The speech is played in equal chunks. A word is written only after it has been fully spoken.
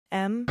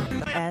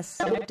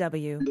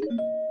MSW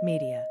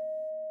Media.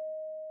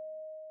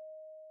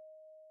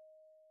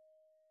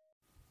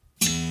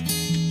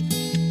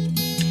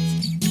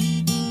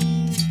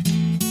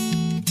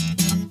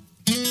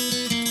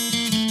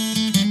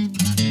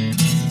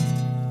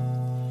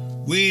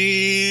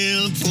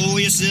 Well, pour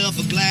yourself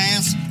a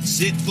glass,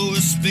 sit for a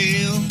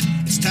spell.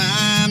 It's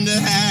time to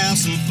have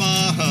some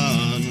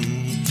fun.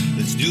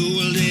 Let's do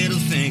a little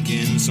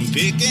thinking, some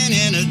picking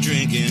and a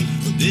drinking.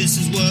 But this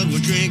is what we're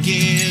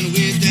drinking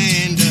with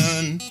Dan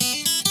Dunn.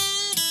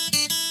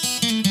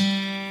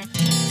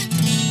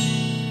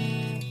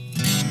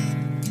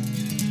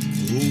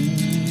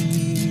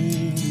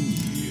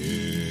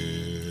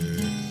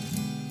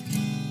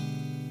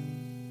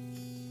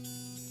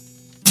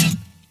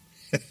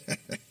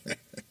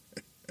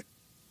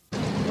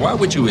 Why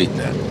would you eat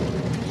that?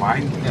 Why?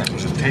 Yeah,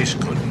 because it tastes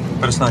good.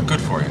 But it's not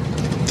good for you.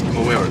 I'm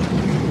aware of that.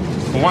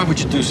 Well, why would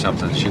you do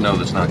something that you know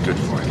that's not good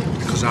for you?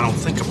 Because I don't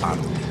think about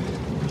it.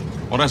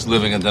 Well, that's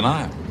living in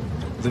denial.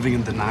 Living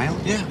in denial?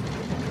 Yeah.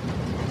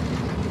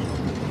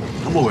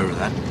 I'm aware of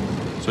that.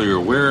 So you're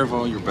aware of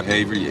all your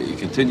behavior, yet you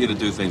continue to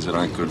do things that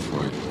aren't good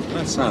for you.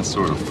 That sounds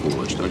sort of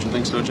foolish, don't you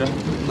think so, Jack?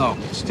 No.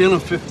 Stealing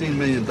 $15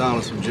 million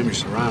from Jimmy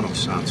Serrano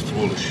sounds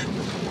foolish.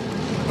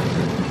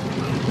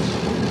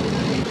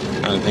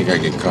 I didn't think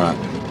I'd get caught.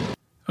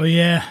 Oh,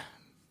 yeah.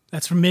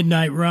 That's from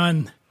Midnight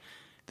Run.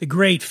 The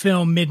great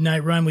film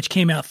Midnight Run, which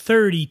came out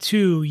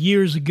 32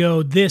 years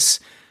ago this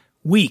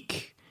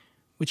week.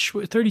 Which,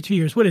 32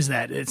 years, what is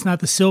that? It's not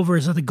the silver,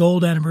 it's not the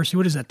gold anniversary.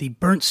 What is that? The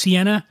burnt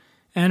sienna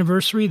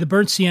anniversary? The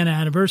burnt sienna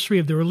anniversary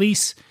of the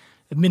release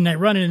of Midnight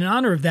Run. And in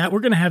honor of that, we're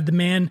going to have the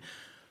man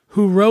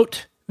who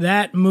wrote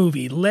that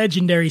movie,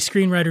 legendary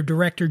screenwriter,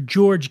 director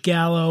George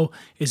Gallo,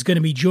 is going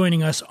to be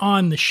joining us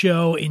on the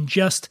show in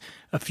just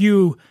a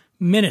few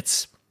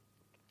minutes.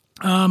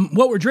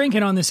 What we're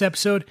drinking on this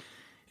episode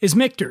is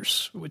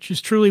Michter's, which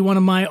is truly one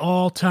of my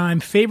all-time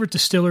favorite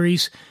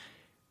distilleries.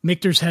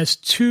 Michter's has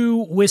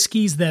two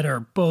whiskeys that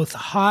are both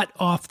hot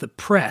off the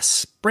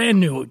press, brand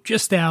new,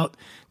 just out,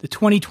 the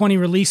 2020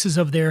 releases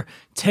of their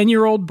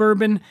 10-year-old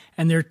bourbon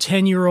and their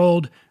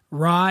 10-year-old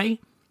rye.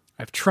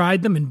 I've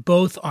tried them and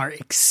both are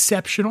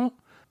exceptional.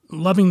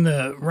 Loving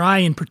the rye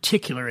in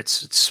particular.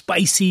 It's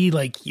spicy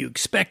like you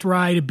expect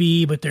rye to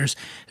be, but there's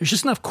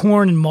just enough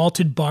corn and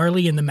malted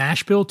barley in the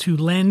mash bill to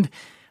lend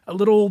a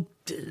little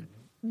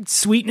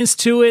sweetness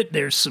to it.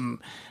 There's some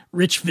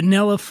rich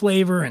vanilla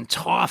flavor and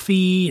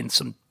toffee and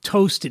some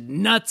toasted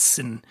nuts.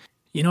 And,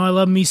 you know, I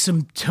love me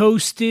some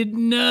toasted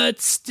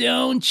nuts,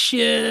 don't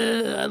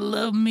you? I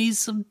love me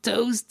some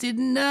toasted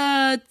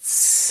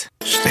nuts.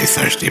 Stay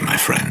thirsty, my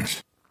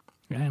friends.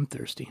 I am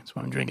thirsty. That's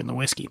why I'm drinking the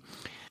whiskey.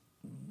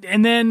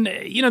 And then,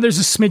 you know, there's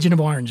a smidgen of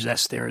orange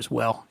zest there as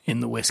well in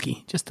the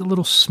whiskey. Just a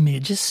little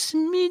smidge, a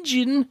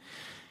smidgen.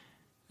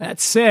 That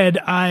said,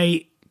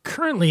 I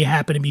currently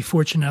happen to be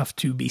fortunate enough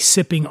to be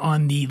sipping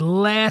on the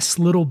last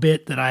little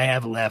bit that I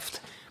have left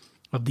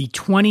of the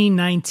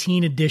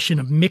 2019 edition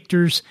of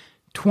Michter's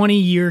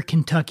 20-year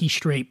Kentucky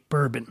Straight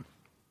Bourbon.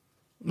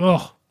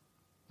 Oh.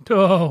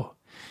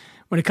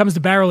 When it comes to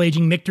barrel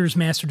aging, Michter's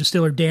master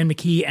distiller Dan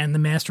McKee and the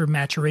master of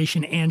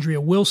maturation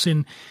Andrea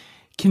Wilson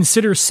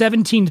consider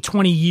 17 to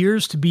 20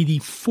 years to be the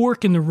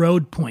fork in the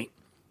road point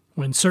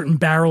when certain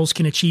barrels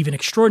can achieve an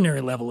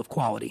extraordinary level of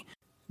quality.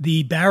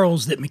 The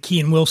barrels that McKee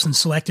and Wilson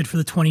selected for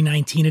the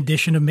 2019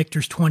 edition of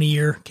Michter's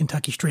 20-year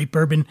Kentucky Straight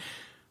Bourbon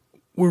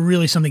were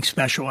really something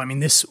special. I mean,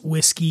 this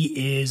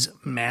whiskey is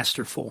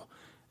masterful.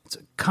 It's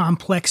a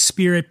complex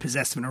spirit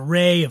possessed of an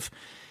array of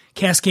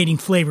cascading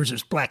flavors.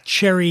 There's black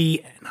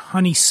cherry and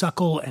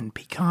honeysuckle and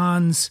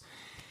pecans.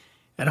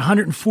 At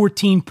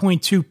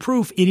 114.2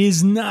 proof, it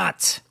is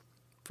not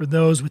for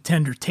those with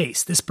tender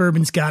taste. This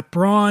bourbon's got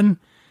brawn,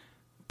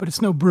 but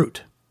it's no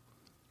brute.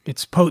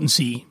 Its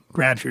potency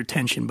grabs your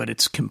attention, but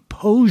its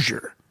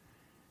composure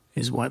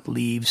is what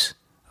leaves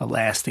a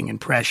lasting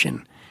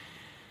impression.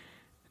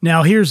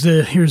 Now, here's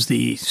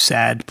the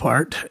sad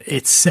part.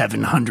 It's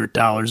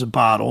 $700 a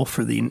bottle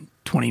for the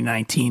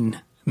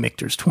 2019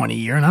 Michter's 20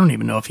 year, and I don't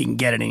even know if you can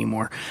get it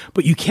anymore.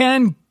 But you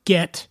can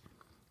get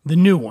the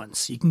new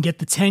ones. You can get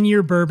the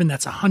 10-year bourbon,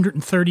 that's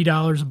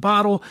 $130 a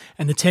bottle,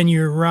 and the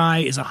 10-year rye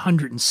is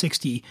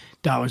 $160.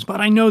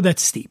 But I know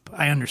that's steep.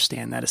 I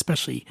understand that,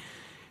 especially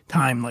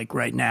time like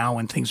right now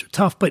when things are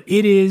tough. But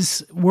it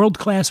is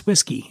world-class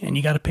whiskey, and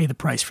you got to pay the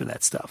price for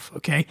that stuff,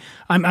 okay?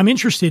 I'm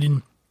interested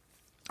in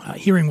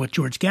hearing what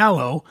George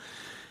Gallo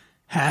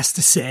has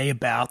to say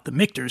about the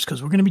Michter's,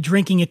 because we're going to be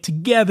drinking it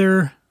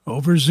together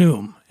over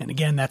Zoom. And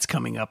again, that's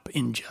coming up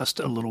in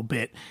just a little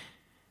bit.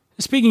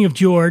 Speaking of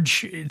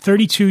George,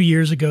 32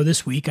 years ago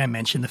this week, I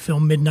mentioned the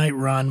film Midnight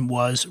Run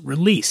was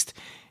released,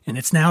 and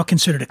it's now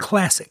considered a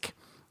classic.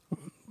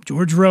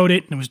 George wrote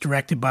it, and it was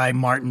directed by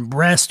Martin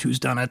Brest, who's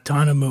done a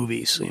ton of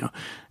movies,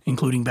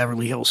 including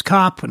Beverly Hills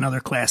Cop, another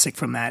classic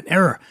from that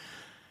era.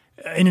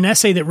 In an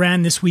essay that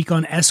ran this week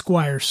on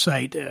Esquire's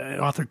site,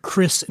 author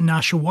Chris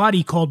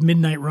Nashawati called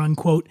Midnight Run,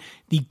 quote,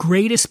 the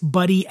greatest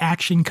buddy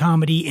action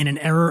comedy in an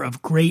era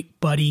of great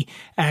buddy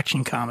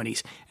action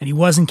comedies. And he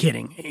wasn't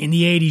kidding. In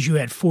the 80s, you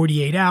had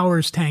 48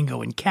 Hours,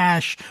 Tango and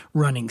Cash,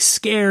 Running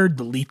Scared,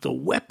 the Lethal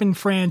Weapon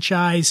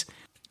franchise.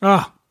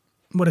 Ah,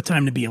 what a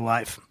time to be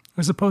alive,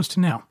 as opposed to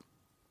now.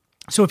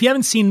 So if you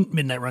haven't seen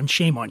Midnight Run,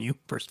 shame on you,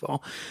 first of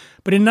all.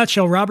 But in a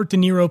nutshell, Robert De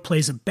Niro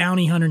plays a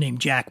bounty hunter named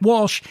Jack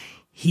Walsh.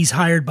 He's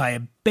hired by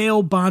a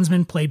bail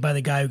bondsman, played by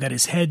the guy who got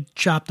his head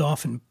chopped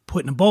off and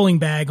put in a bowling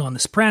bag on The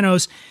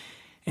Sopranos.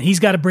 And he's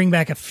got to bring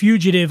back a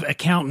fugitive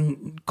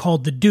accountant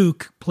called the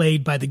Duke,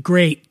 played by the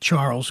great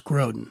Charles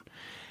Grodin.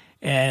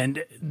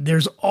 And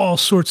there's all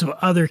sorts of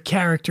other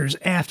characters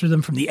after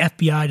them, from the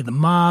FBI to the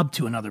mob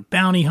to another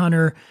bounty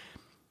hunter.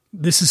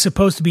 This is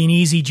supposed to be an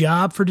easy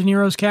job for De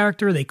Niro's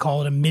character. They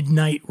call it a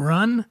midnight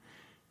run,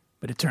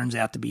 but it turns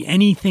out to be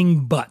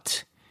anything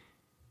but.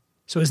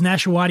 So as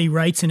Nashawati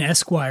writes in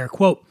Esquire,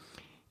 quote,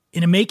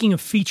 in a making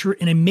of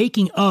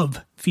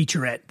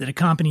featurette that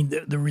accompanied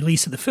the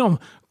release of the film,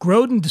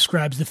 Grodin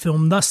describes the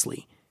film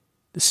thusly.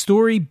 The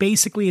story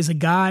basically is a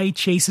guy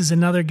chases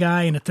another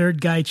guy and a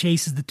third guy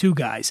chases the two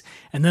guys,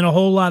 and then a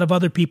whole lot of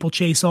other people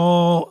chase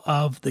all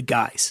of the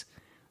guys.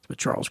 That's what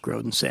Charles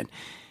Grodin said.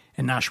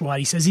 And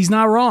Nashawati says he's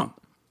not wrong.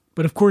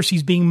 But of course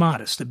he's being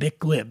modest, a bit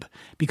glib,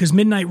 because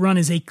Midnight Run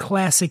is a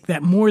classic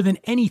that more than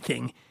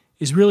anything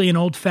is really an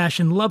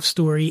old-fashioned love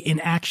story in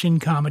action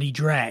comedy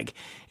drag.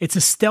 It's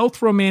a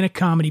stealth romantic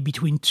comedy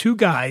between two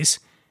guys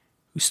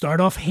who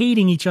start off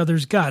hating each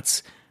other's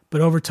guts,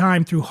 but over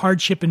time, through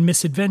hardship and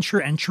misadventure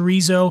and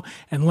chorizo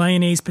and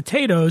lyonnaise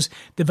potatoes,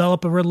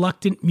 develop a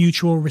reluctant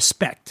mutual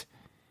respect.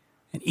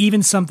 And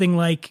even something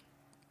like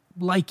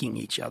liking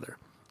each other.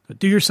 But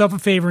do yourself a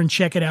favor and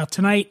check it out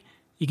tonight.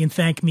 You can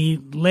thank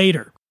me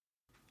later.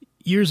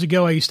 Years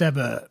ago, I used to have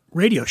a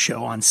radio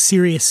show on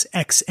Sirius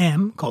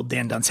XM called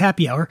Dan Dunn's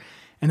Happy Hour,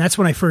 and that's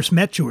when I first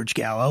met George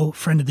Gallo.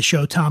 Friend of the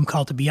show, Tom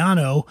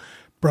Caltabiano,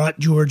 brought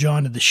George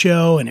onto the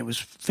show, and it was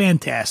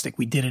fantastic.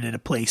 We did it at a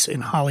place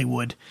in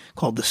Hollywood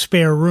called The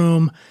Spare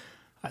Room.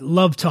 I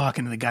love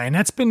talking to the guy, and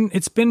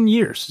it's been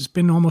years. It's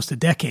been almost a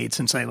decade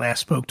since I last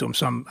spoke to him,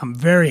 so I'm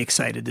very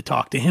excited to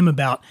talk to him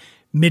about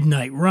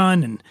Midnight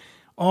Run and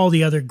all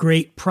the other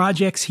great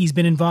projects he's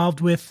been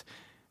involved with.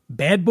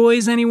 Bad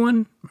Boys,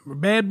 anyone?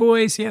 Remember Bad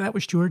Boys? Yeah, that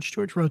was George.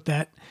 George wrote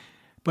that.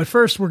 But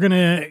first, we're going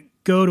to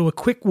go to a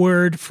quick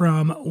word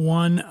from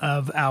one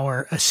of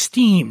our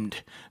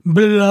esteemed,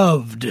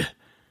 beloved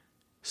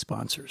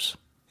sponsors.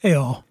 Hey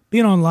all,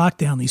 being on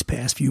lockdown these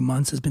past few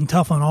months has been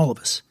tough on all of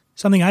us.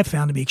 Something I've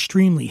found to be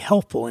extremely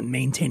helpful in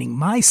maintaining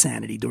my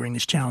sanity during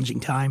this challenging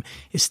time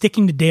is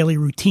sticking to daily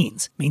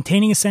routines.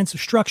 Maintaining a sense of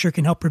structure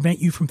can help prevent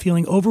you from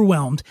feeling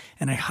overwhelmed,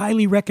 and I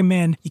highly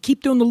recommend you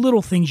keep doing the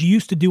little things you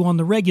used to do on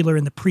the regular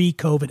in the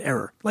pre-COVID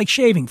era, like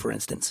shaving, for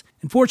instance.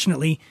 And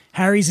fortunately,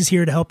 Harry's is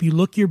here to help you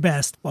look your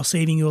best while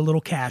saving you a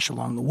little cash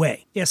along the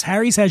way. Yes,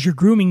 Harry's has your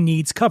grooming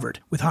needs covered,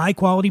 with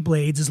high-quality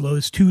blades as low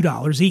as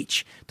 $2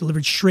 each,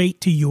 delivered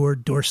straight to your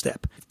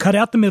doorstep. Cut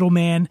out the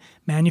middleman,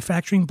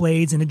 manufacturing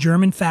blades in a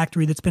German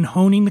factory that's been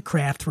honing the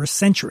craft for a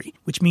century,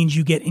 which means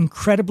you get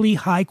incredibly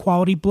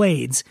high-quality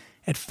blades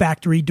at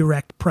factory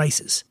direct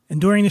prices.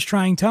 And during this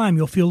trying time,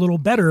 you'll feel a little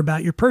better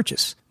about your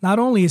purchase. Not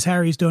only is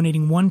Harry's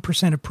donating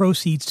 1% of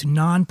proceeds to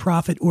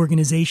non-profit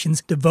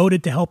organizations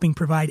devoted to helping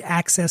provide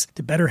access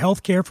to better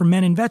health care for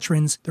men and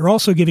veterans, they're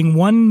also giving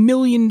 $1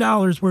 million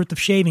worth of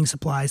shaving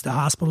supplies to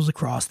hospitals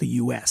across the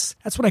U.S.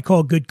 That's what I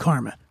call good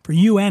karma, for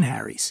you and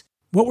Harry's.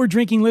 What We're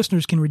Drinking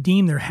listeners can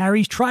redeem their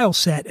Harry's trial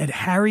set at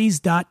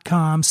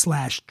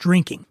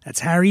harrys.com/drinking.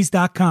 That's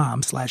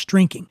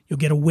harrys.com/drinking. You'll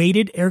get a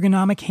weighted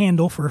ergonomic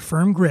handle for a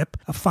firm grip,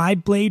 a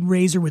 5-blade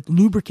razor with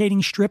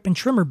lubricating strip and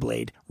trimmer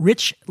blade,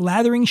 rich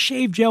lathering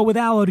shave gel with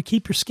aloe to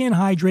keep your skin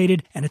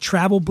hydrated, and a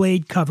travel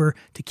blade cover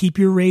to keep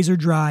your razor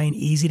dry and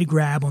easy to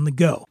grab on the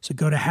go. So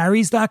go to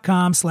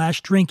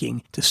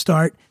harrys.com/drinking to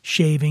start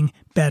shaving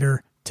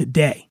better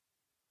today.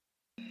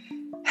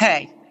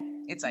 Hey,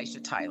 it's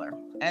Aisha Tyler.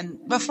 And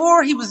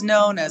before he was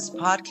known as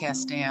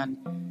Podcast Dan,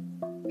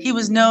 he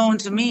was known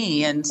to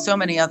me and so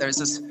many others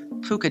as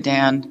Puka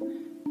Dan.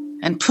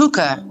 And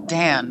Puka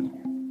Dan,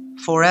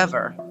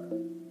 forever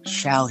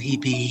shall he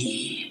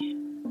be.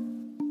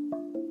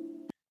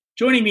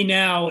 Joining me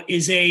now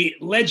is a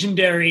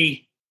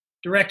legendary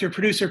director,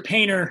 producer,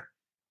 painter,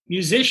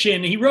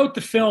 musician. He wrote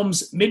the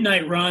films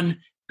Midnight Run,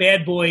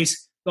 Bad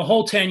Boys, The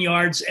Whole 10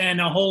 Yards,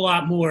 and a whole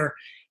lot more.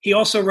 He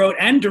also wrote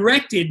and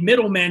directed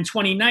Middleman,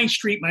 29th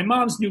Street, My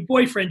Mom's New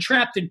Boyfriend,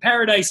 Trapped in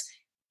Paradise.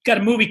 Got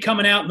a movie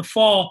coming out in the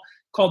fall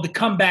called The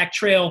Comeback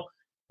Trail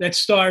that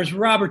stars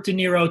Robert De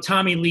Niro,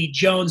 Tommy Lee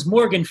Jones,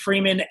 Morgan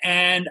Freeman,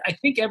 and I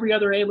think every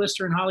other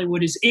A-lister in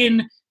Hollywood is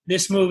in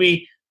this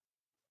movie.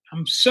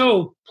 I'm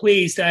so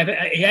pleased.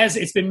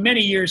 It's been many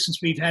years since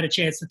we've had a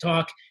chance to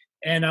talk,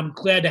 and I'm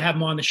glad to have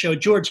him on the show.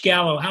 George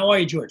Gallo, how are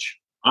you, George?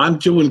 I'm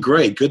doing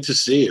great. Good to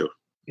see you.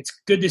 It's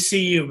good to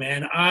see you,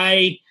 man.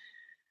 I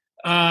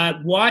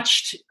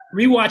rewatched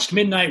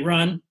Midnight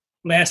Run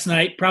last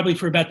night, probably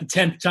for about the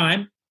 10th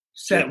time.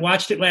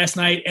 Watched it last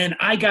night, and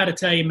I got to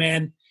tell you,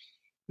 man,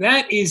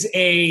 that is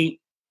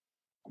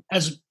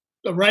as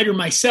a writer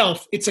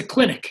myself, it's a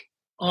clinic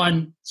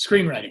on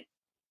screenwriting.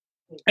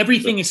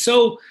 Everything is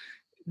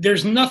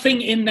there's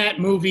nothing in that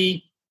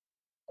movie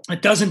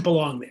that doesn't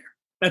belong there.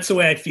 That's the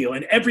way I feel.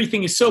 And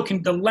everything is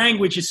the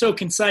language is so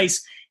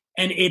concise,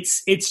 and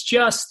it's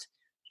just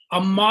a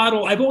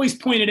model. I've always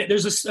pointed it.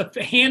 There's a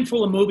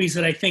handful of movies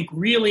that I think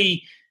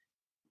really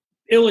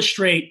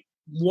illustrate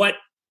what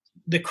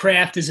the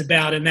craft is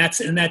about, and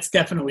that's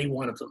definitely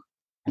one of them.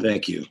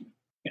 Thank you.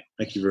 Yeah.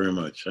 Thank you very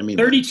much. I mean,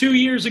 32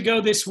 years ago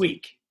this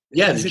week.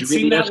 Yeah, Does did it you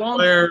seem read the that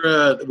long?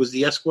 Esquire? Was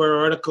the Esquire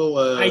article?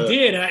 I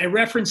did. I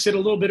referenced it a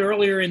little bit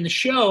earlier in the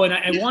show, and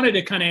I wanted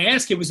to kind of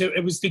ask you.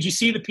 It was. Did you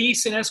see the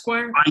piece in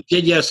Esquire? I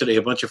did yesterday.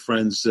 A bunch of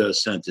friends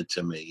sent it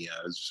to me.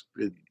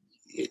 Yeah,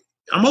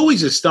 I'm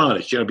always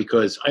astonished,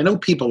 because I know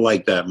people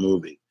like that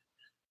movie,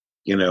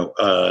 and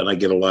I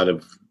get a lot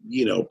of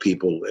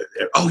people.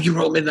 Oh, you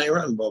wrote Midnight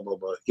Run, blah blah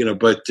blah.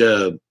 But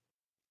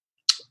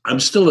I'm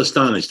still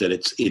astonished that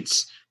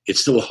it's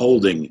still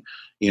holding.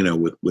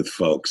 With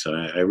folks,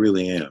 I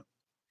really am.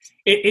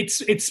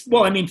 It's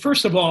well. I mean,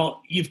 first of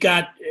all, you've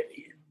got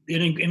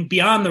and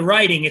beyond the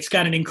writing, it's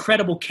got an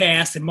incredible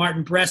cast. And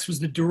Martin Brest was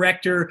the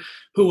director,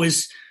 who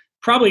was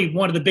probably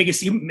one of the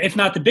biggest, if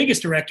not the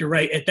biggest director,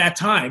 right at that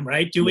time,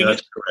 right?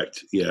 That's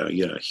correct. Yeah.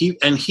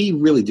 He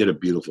really did a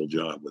beautiful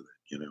job with it.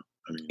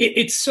 I mean,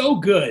 it's so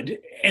good.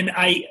 And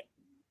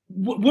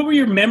what were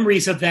your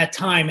memories of that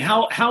time?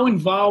 How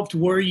involved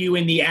were you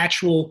in the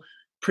actual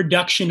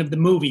production of the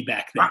movie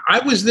back then? I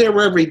was there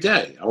every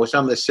day. I was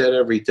on the set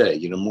every day.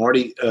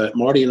 Marty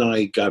and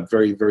I got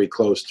very, very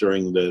close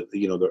during it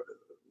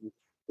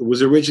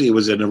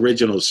was an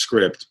original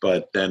script,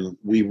 but then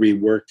we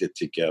reworked it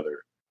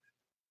together.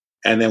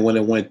 And then when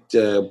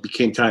it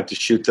became time to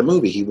shoot the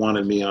movie, he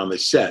wanted me on the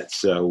set.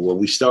 So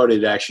we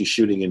started actually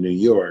shooting in New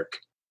York,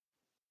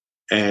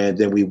 and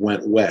then we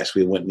went west.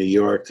 We went New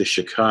York to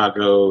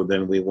Chicago.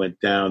 Then we went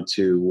down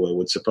to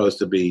what's supposed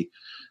to be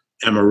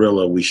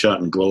Amarillo. We shot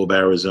in Globe,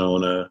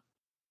 Arizona,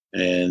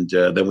 and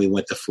then we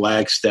went to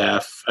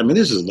Flagstaff. I mean,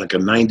 this is like a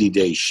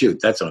 90-day shoot.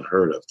 That's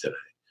unheard of today,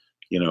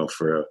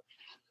 for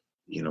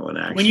an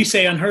action. When you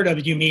say unheard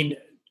of, you mean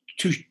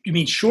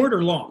short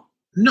or long?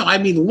 No, I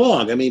mean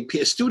long. I mean,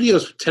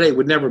 studios today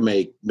would never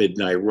make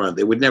Midnight Run.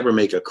 They would never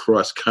make a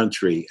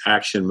cross-country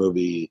action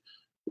movie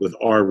with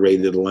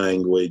R-rated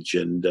language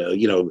and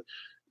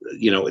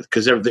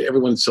because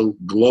everyone's so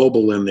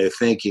global in their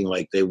thinking,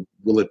 like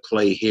will it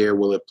play here,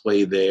 will it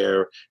play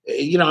there?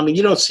 You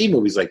don't see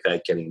movies like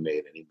that getting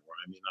made anymore.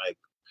 I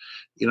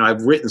mean,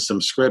 I've written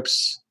some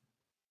scripts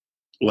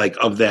like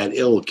of that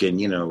ilk, and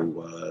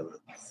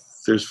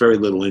there's very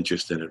little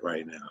interest in it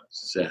right now.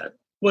 It's sad.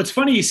 Well, it's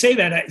funny you say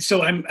that.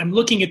 So I'm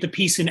looking at the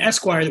piece in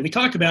Esquire that we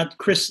talked about.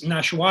 Chris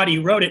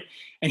Nashwati wrote it,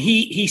 and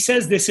he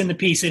says this in the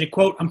piece. And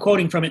I'm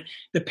quoting from it: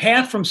 "The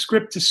path from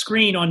script to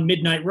screen on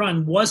Midnight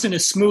Run wasn't a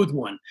smooth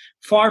one.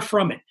 Far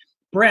from it.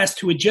 Brest,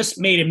 who had just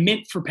made a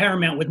mint for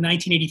Paramount with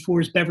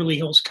 1984's Beverly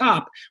Hills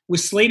Cop,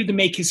 was slated to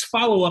make his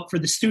follow-up for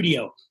the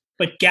studio.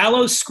 But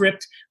Gallo's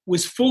script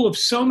was full of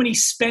so many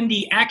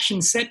spendy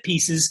action set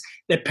pieces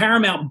that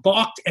Paramount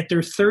balked at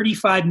their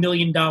 $35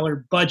 million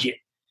budget."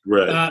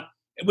 Right.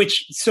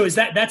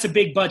 That's a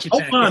big budget.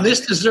 Hold on,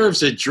 this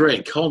deserves a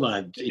drink. Hold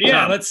on.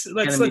 Yeah, let's do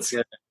it.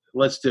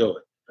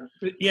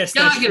 Yes,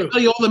 yeah, that's I can true.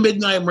 tell you all the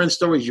Midnight Run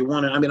stories you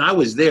want. I mean, I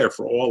was there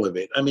for all of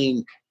it. I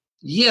mean,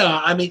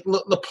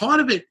 the part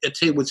of it, I'll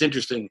tell you what's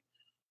interesting.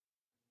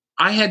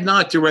 I had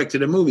not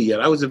directed a movie yet.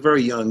 I was a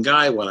very young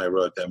guy when I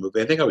wrote that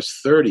movie. I think I was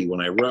 30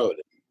 when I wrote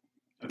it.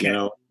 Okay.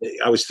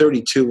 I was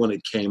 32 when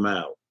it came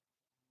out.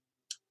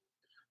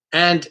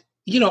 And,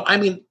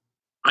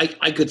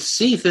 I could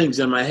see things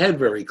in my head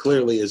very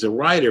clearly as a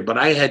writer, but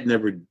I had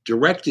never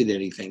directed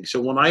anything. So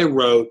when I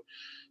wrote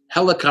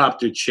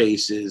helicopter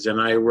chases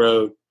and I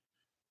wrote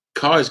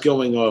cars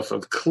going off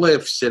of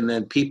cliffs and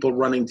then people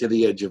running to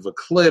the edge of a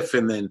cliff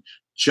and then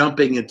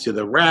jumping into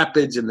the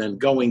rapids and then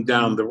going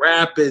down the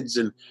rapids,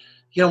 and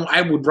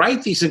I would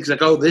write these things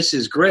like, oh, this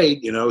is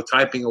great,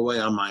 typing away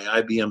on my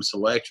IBM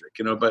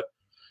Selectric, but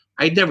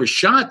I'd never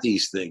shot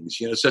these things,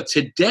 So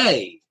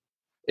today,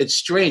 it's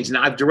strange.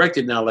 Now I've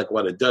directed like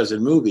a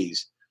dozen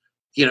movies.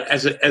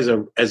 As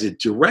a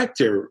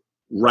director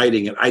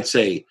writing it, I'd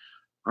say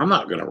I'm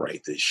not going to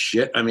write this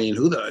shit. I mean,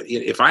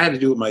 if I had to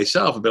do it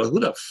myself, I'd be like, who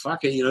the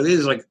fuck? This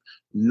is like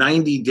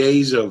 90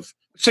 days of.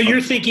 So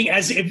you're thinking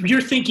as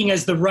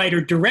the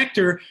writer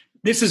director,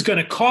 this is going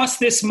to cost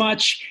this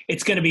much.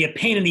 It's going to be a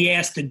pain in the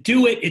ass to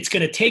do it. It's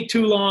going to take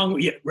too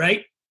long,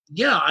 right?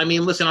 Yeah, I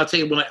mean, listen, I'll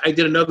tell you, when I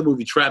did another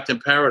movie, Trapped in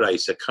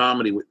Paradise, a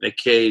comedy with Nick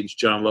Cage,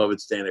 John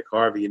Lovitz, Dana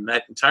Carvey, and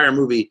that entire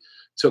movie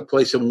took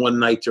place in one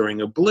night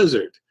during a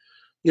blizzard.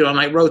 And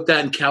I wrote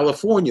that in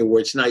California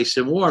where it's nice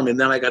and warm, and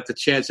then I got the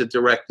chance to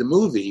direct the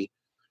movie,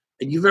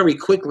 and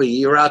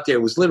you're out there,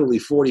 it was literally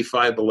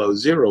 45 below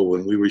zero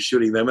when we were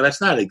shooting them, and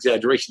that's not an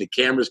exaggeration. The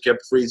cameras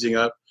kept freezing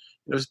up.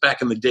 It was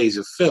back in the days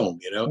of film,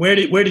 Where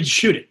did you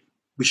shoot it?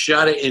 We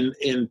shot it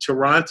in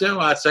Toronto,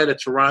 outside of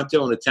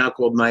Toronto, in a town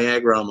called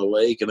Niagara on the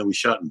Lake, and then we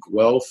shot in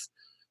Guelph,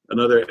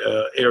 another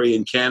area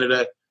in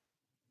Canada.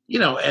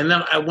 And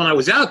then when I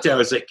was out there, I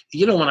was like,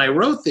 when I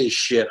wrote this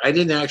shit, I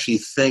didn't actually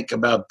think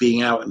about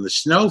being out in the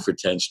snow for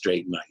 10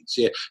 straight nights,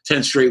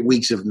 10 straight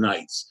weeks of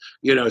nights,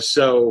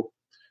 so,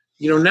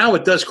 now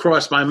it does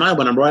cross my mind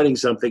when I'm writing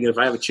something, and if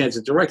I have a chance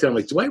to direct it, I'm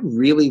like, do I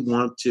really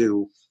want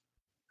to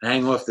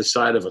hang off the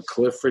side of a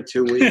cliff for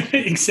 2 weeks?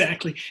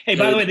 Exactly. Hey,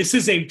 by the way, this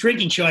is a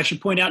drinking show. I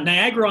should point out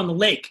Niagara on the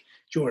Lake,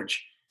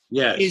 George.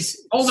 Yes.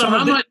 Hold on,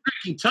 I'm not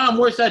drinking. Tom,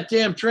 where's that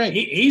damn drink?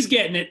 He's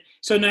getting it.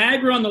 So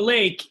Niagara on the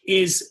Lake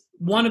is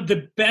one of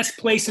the best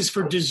places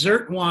for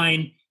dessert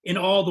wine in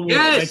all the world.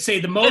 Yes. I'd say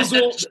the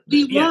Mosel.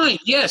 Sweet wine,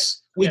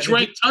 yes. We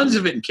drank tons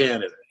of it in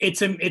Canada.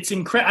 It's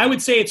incredible. I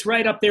would say it's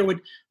right up there with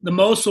the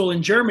Mosel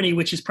in Germany,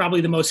 which is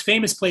probably the most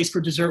famous place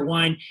for dessert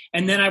wine.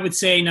 And then I would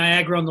say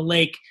Niagara on the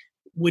Lake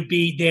would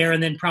be there,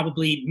 and then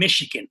probably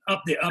Michigan,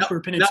 up the upper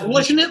peninsula. Now,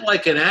 wasn't it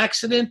like an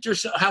accident or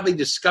so? How they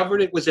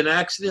discovered it was an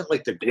accident,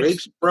 like the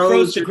grapes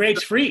froze? The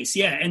grapes freeze,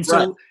 yeah. And so,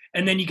 right.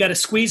 And then you got to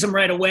squeeze them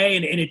right away,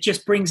 and it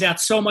just brings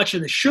out so much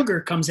of the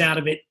sugar comes out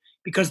of it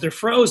because they're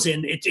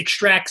frozen. It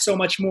extracts so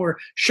much more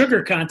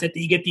sugar content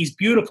that you get these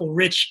beautiful,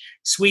 rich,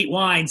 sweet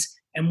wines.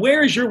 And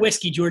where is your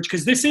whiskey, George?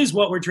 Because this is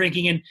what we're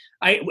drinking. And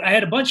I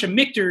had a bunch of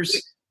Michters.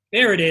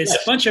 There it is.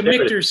 Yes, a bunch of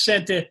Michters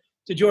sent to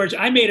George.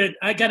 I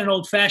got an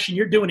old fashioned.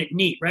 You're doing it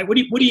neat, right? What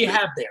do you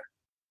have there?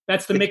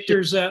 That's the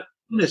Michters.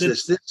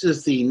 This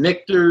is the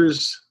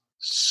Michters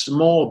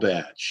small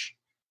batch.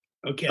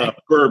 Okay.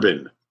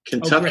 Bourbon,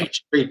 Kentucky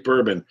straight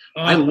bourbon.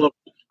 Oh.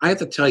 I have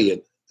to tell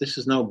you, this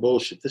is no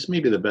bullshit. This may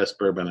be the best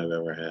bourbon I've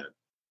ever had.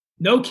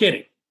 No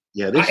kidding.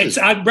 Yeah,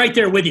 I'm right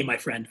there with you, my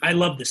friend. I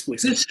love this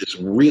whiskey. This is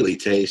really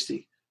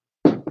tasty.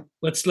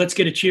 Let's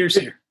get a cheers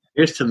here.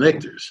 Here's to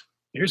Michters.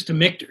 Here's to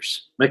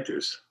Michters.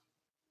 Michters.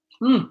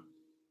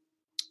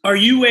 Are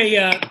you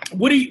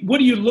what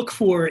do you look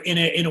for in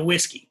a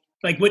whiskey?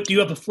 Like, what do you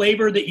have a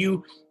flavor that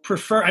you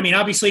prefer? I mean,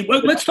 obviously,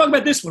 let's talk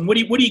about this one. What are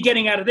you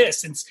getting out of this?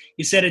 Since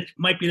you said it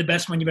might be the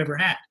best one you've ever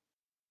had.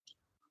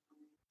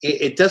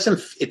 It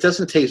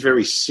doesn't taste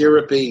very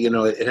syrupy.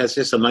 It has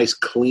just a nice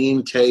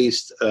clean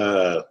taste.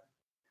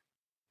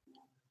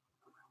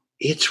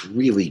 It's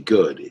really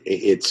good.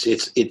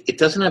 It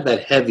doesn't have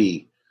that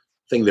heavy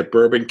thing that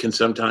bourbon can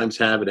sometimes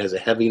have. It has a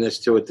heaviness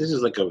to it. This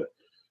is like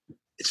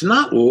it's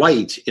not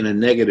light in a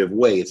negative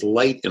way. It's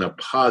light in a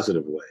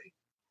positive way.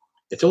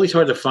 It's always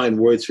hard to find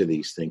words for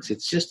these things.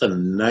 It's just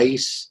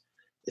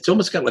it's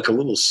almost got like a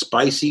little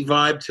spicy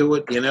vibe to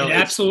it, It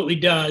absolutely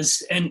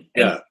does. And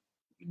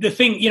the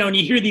thing, and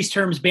you hear these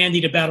terms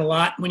bandied about a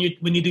lot when you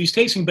do these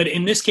tasting, but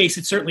in this case,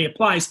 it certainly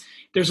applies.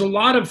 There's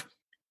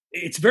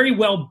it's very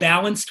well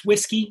balanced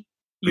whiskey.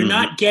 You're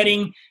not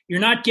getting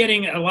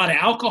a lot of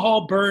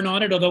alcohol burn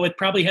on it, although it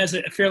probably has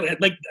a fairly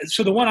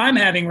so the one I'm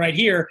having right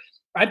here,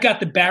 I've got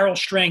the barrel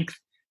strength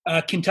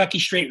Kentucky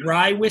straight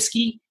rye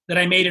whiskey that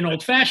I made an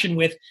old fashioned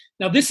with.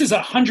 Now this is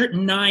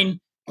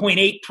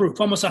 109.8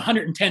 proof, almost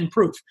 110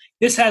 proof.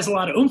 This has a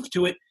lot of oomph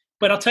to it,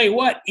 but I'll tell you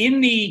what,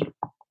 in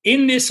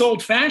this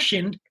old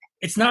fashioned,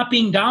 it's not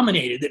being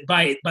dominated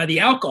by the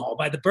alcohol,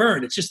 by the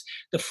burn. It's just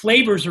the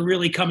flavors are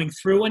really coming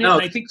through in it. No,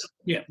 and I think,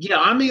 yeah.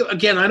 I mean,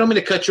 again, I don't mean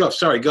to cut you off.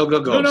 Sorry, go.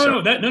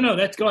 No.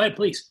 That's go ahead,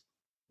 please.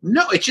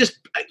 No, it's just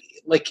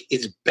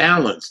it's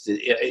balanced.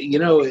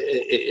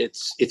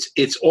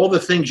 It's all the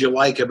things you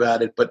like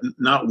about it, but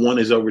not one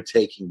is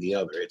overtaking the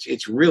other.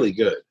 It's really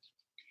good.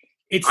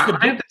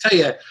 I have to tell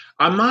you,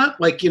 I'm not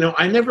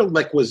I never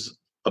was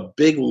a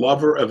big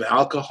lover of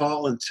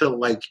alcohol until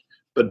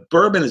but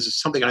bourbon is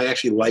something I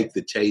actually like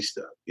the taste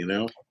of,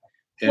 And,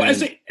 well,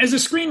 as a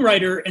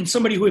screenwriter and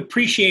somebody who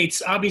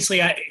appreciates,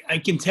 obviously, I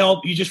can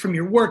tell you just from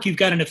your work, you've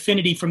got an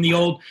affinity from the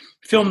old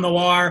film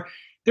noir.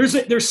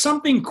 There's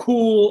something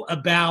cool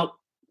about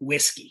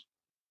whiskey.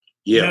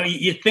 Yeah.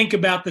 You think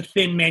about the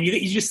Thin Man.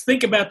 You just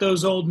think about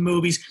those old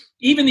movies.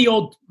 Even the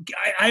old.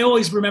 I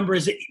always remember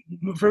for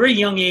a very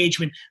young age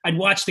when I'd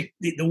watch the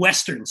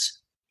westerns,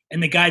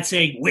 and the guy'd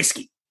say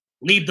whiskey,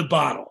 leave the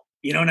bottle.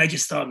 And I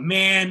just thought,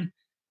 man.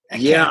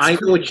 Yeah, I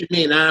know what you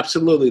mean.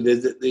 Absolutely,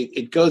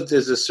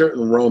 there's a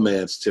certain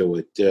romance to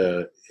it.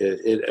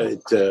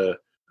 I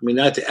mean,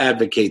 not to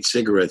advocate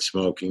cigarette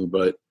smoking,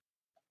 but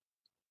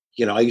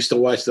I used to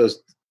watch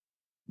those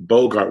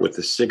Bogart with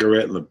the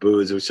cigarette and the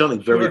booze. There was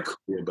something very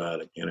cool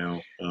about it.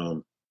 Well,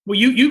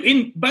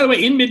 by the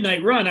way, in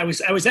Midnight Run, I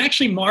was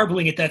actually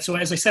marveling at that. So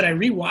as I said, I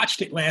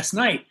rewatched it last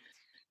night,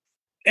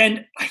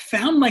 and I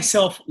found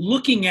myself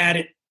looking at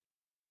it,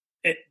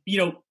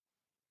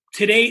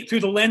 today through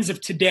the lens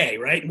of today,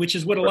 right? Which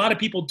is what a lot of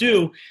people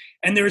do.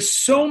 And there's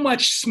so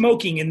much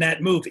smoking in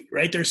that movie,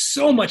 right? There's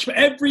so much,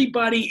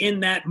 everybody in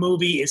that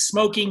movie is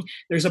smoking.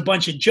 There's a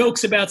bunch of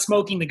jokes about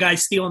smoking. The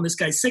guy's stealing this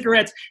guy's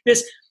cigarettes,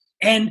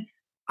 and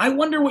I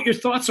wonder what your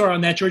thoughts are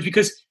on that, George,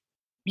 because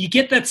you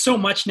get that so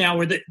much now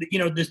where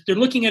they're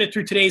looking at it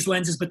through today's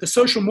lenses, but the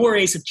social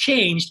mores have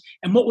changed.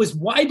 And what was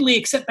widely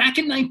accepted back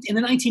in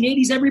the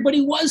 1980s,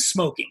 everybody was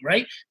smoking,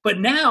 right? But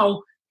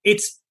now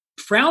it's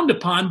frowned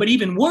upon, but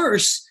even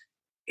worse,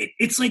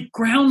 it's like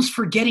grounds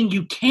for getting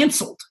you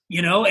canceled,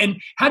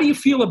 And how do you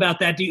feel about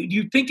that? Do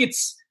you think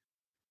it's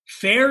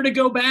fair to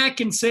go back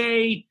and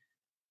say,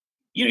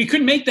 you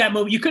couldn't make that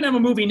movie. You couldn't have a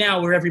movie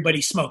now where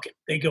everybody's smoking.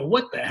 They go,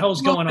 what the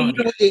hell's going on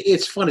here?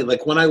 It's funny.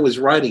 Like when I was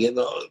writing it,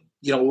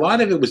 a lot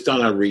of it was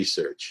done on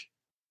research.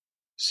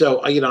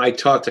 So, I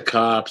talked to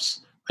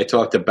cops. I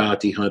talked to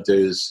bounty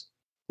hunters.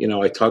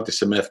 I talked to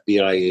some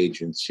FBI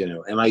agents,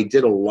 and I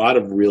did a lot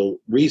of real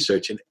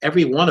research, and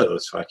every one of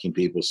those fucking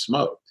people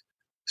smoked.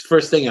 The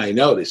first thing I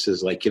noticed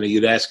is like,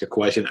 you'd ask a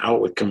question, out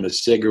would come a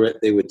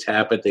cigarette, they would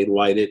tap it, they'd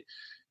light it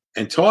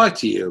and talk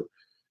to you.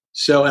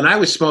 So, and I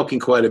was smoking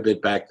quite a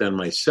bit back then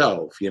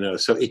myself,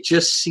 so it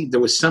just seemed there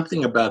was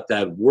something about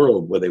that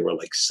world where they were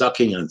like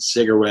sucking on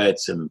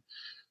cigarettes, and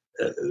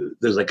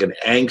there's like an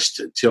angst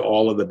to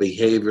all of the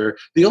behavior.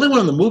 The only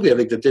one in the movie I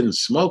think that didn't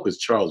smoke was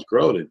Charles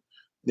Grodin.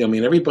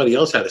 Everybody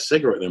else had a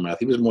cigarette in their mouth.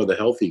 He was more the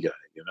healthy guy,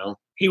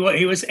 He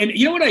was, and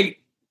what I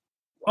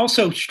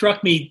also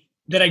struck me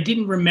that I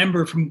didn't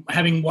remember from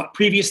having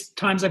previous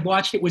times I've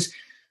watched it was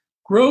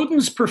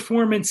Grodin's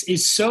performance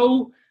is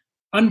so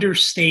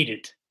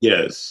understated.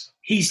 Yes.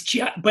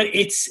 But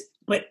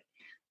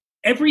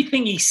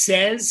everything he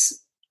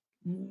says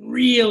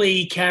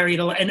really carried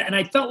a lot. And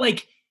I felt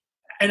like,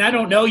 and I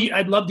don't know,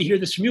 I'd love to hear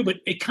this from you, but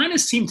it kind of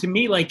seemed to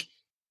me like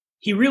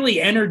he really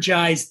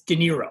energized De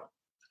Niro.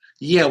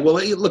 Yeah, well,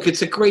 look,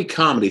 it's a great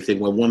comedy thing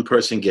when one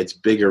person gets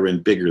bigger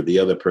and bigger, the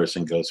other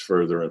person goes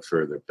further and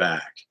further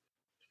back,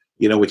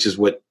 which is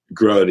what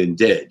Grodin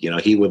did.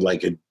 He would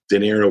De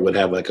Niro would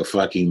have like a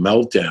fucking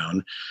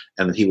meltdown,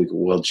 and he would go,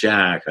 well,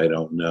 Jack, I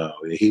don't know.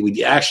 He would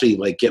actually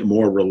get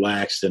more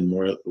relaxed and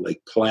more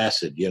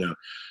placid,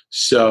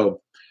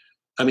 So,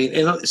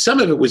 and some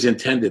of it was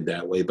intended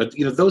that way, but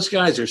those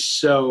guys are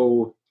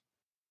so.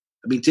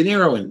 De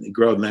Niro and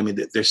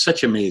Grodin, they're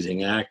such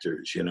amazing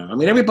actors,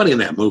 everybody in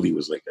that movie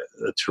was like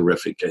a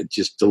terrific,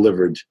 just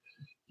delivered,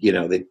 as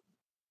a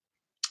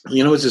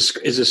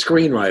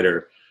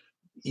screenwriter,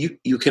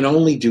 you can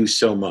only do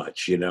so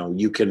much,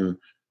 you can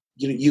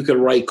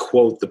write,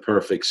 quote, the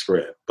perfect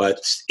script, but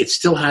it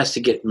still has to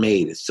get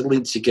made. It still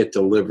needs to get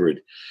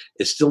delivered.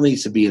 It still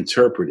needs to be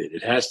interpreted.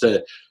 It has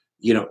to,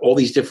 all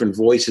these different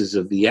voices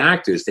of the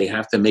actors, they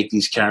have to make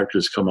these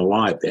characters come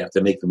alive. They have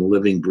to make them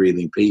living,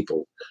 breathing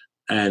people.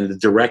 And the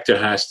director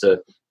has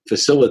to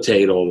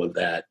facilitate all of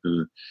that.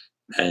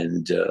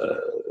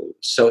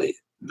 So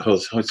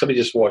somebody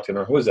just walked in.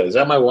 Who is that? Is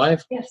that my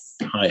wife? Yes.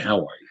 Hi,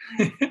 how are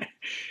you?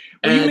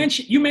 Well,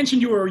 you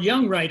mentioned you were a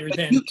young writer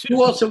then.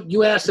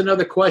 You asked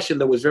another question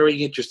that was very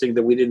interesting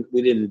that we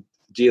didn't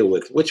deal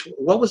with.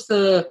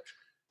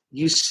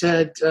 You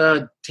said,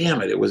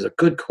 damn it, it was a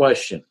good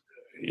question.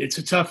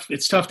 It's tough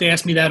to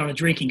ask me that on a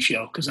drinking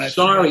show because I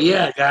God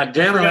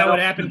damn it, forgot what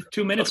happened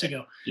 2 minutes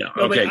ago. Yeah,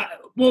 no, okay.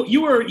 Well,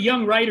 you were a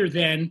young writer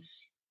then.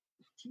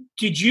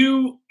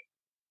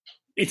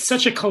 It's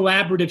such a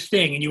collaborative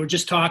thing, and you were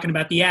just talking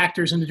about the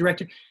actors and the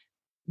director.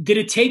 Did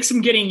it take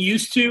some getting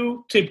used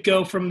to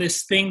go from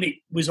this thing that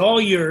was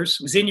all yours,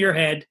 was in your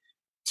head,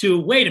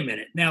 to wait a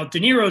minute, now De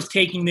Niro's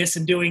taking this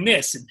and doing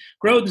this, and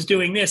Grodin's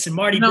doing this, and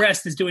Marty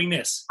Brest is doing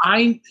this?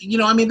 They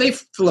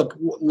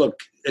look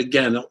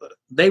again.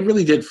 They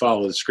really did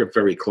follow the script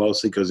very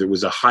closely because it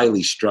was a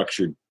highly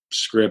structured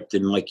script,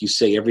 and like you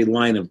say, every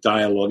line of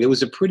dialogue. It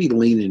was a pretty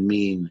lean and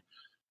mean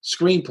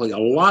screenplay. A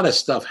lot of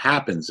stuff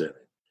happens in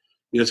it.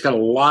 It's got a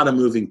lot of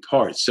moving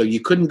parts, so you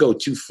couldn't go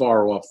too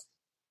far off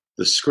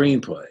the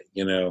screenplay.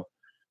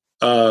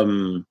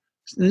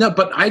 No,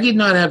 but I did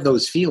not have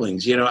those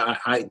feelings.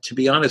 I to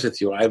be honest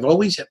with you, I've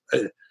always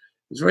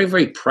was very,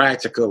 very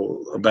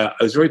practical about.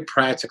 I was very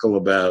practical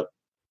about.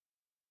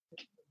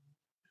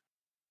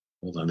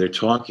 Hold on, they're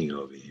talking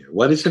over here.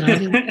 What is it? I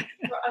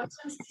was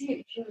going to see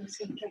if you was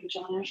going to take a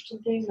John Ashton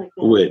thing, like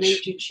that Which?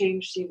 Made you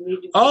change the way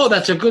you. Oh,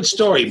 that's a good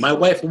story. My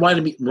wife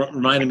reminded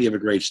me of a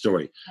great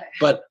story.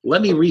 But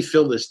let me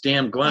refill this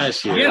damn glass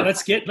here. Yeah,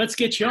 let's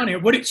get you on here.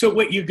 What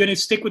you're going to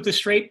stick with the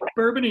straight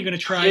bourbon? Or you're going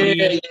to try?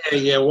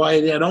 Yeah. Why?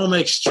 It all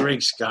makes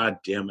drinks. God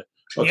damn it.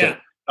 Okay.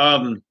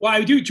 Yeah. Well,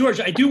 I do, George.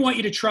 I do want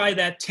you to try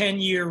that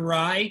 10-year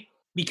rye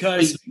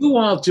because you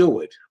all do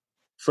it.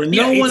 For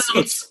no one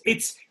else.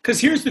 It's because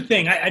here's the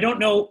thing. I don't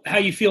know how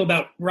you feel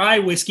about rye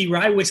whiskey.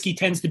 Rye whiskey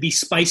tends to be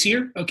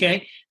spicier,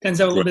 okay? Tends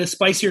to have a little bit of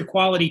spicier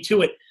quality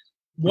to it.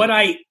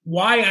 Why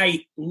I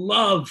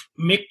love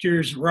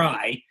Michter's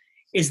rye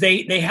is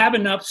they have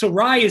enough. So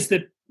rye is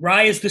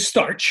the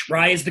starch,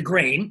 rye is the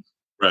grain.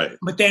 Right.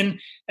 But then,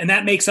 and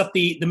that makes up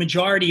the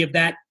majority of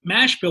that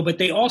mash bill, but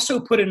they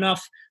also put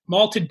enough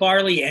malted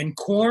barley and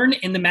corn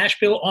in the mash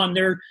bill on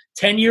their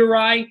 10-year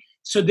rye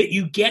so that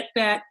you get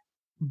that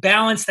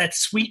balance, that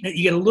sweetness.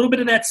 You get a little bit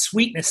of that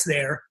sweetness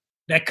there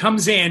that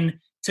comes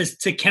in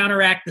to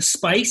counteract the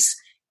spice.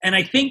 And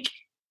I think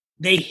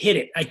they hit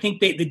it. I think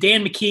the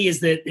Dan McKee is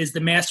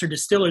the master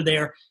distiller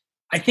there.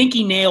 I think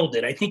he nailed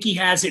it. I think he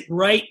has it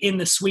right in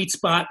the sweet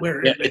spot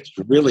where it's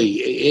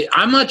really.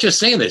 I'm not just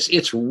saying this.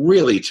 It's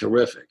really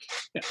terrific.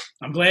 Yeah,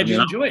 I'm glad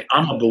you enjoy it.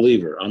 I'm a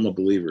believer. I'm a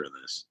believer in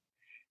this.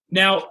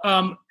 Now,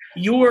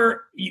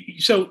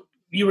 so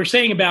you were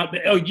saying about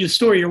your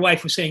story. Your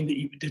wife was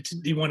saying that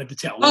you wanted to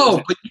tell.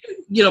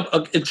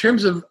 But in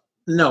terms of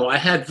I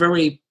had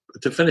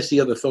to finish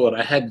the other thought.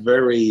 I had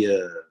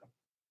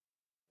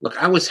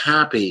look. I was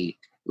happy.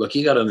 Look,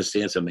 you got to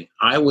understand something.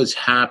 I was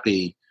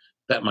happy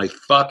that my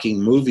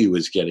fucking movie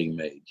was getting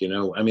made.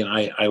 I mean,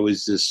 I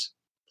was just.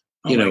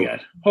 Oh my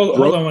God!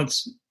 Hold on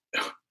once.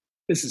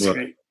 This is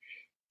great.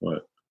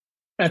 What?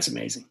 That's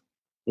amazing.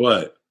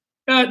 What?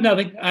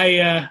 Nothing.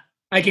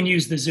 I can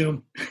use the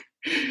Zoom.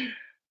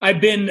 I've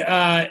been,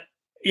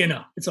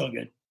 it's all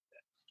good.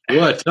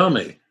 What? Tell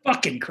me.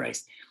 Fucking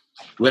Christ.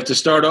 We have to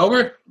start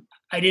over?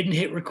 I didn't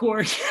hit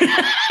record.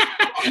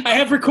 I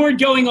have record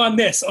going on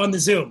the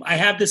Zoom. I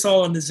have this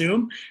all on the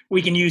Zoom.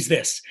 We can use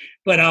this.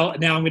 But now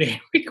I'm going to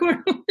hit record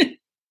on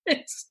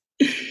this.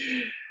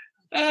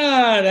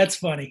 That's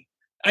funny.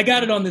 I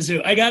got it on the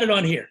Zoom. I got it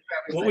on here.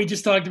 What we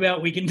just talked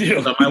about, we can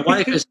do. My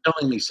wife is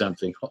telling me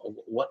something.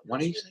 What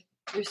are you saying?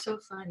 You're so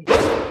funny.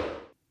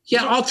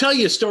 Yeah, I'll tell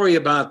you a story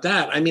about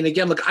that. I mean,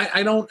 again, look,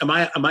 I don't.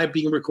 Am I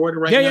being recorded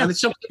right now? Yeah. And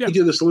it's okay to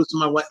do this to listen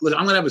to my wife. Look,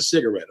 I'm gonna have a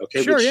cigarette,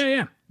 okay? Sure. Which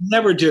Yeah.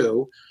 Never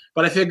do.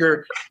 But I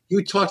figure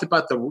you talked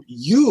about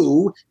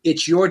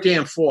it's your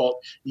damn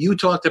fault. You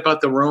talked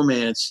about the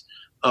romance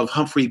of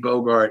Humphrey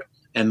Bogart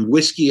and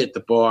whiskey at the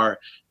bar,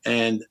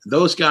 and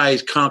those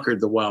guys conquered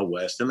the Wild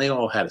West, and they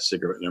all had a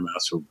cigarette in their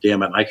mouth. So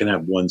damn it, I can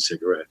have one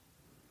cigarette.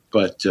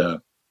 But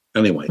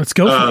anyway, let's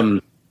go for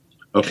it.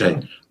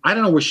 Okay, I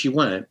don't know where she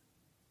went.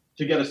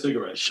 To get a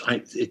cigarette.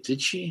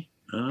 Did she?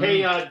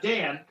 Hey,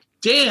 Dan.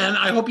 Dan,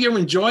 I hope you're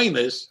enjoying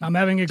this. I'm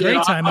having a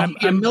great time. I'll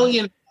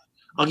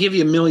give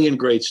you a million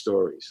great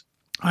stories.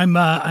 I'm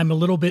a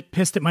little bit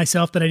pissed at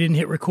myself that I didn't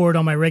hit record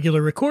on my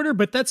regular recorder,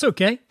 but that's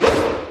okay.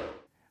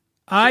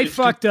 I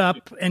fucked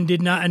up and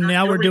did not, and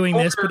now we're doing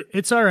this, but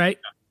it's all right.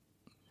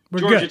 We're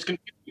George, good. It's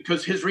confusing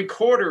because his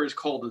recorder is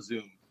called a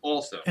Zoom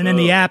also. And then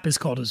the app is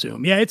called a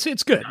Zoom. Yeah,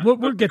 it's good. We'll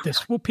get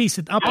this. We'll piece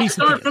it. I'll piece it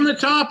start together. from the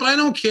top. I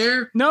don't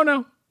care.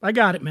 No. I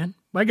got it, man.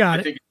 I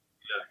got it.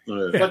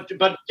 Yeah.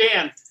 But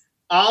Dan,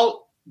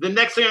 the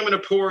next thing I'm going to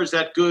pour is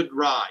that good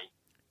rye.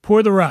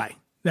 Pour the rye.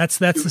 That's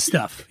the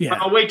stuff. Yeah.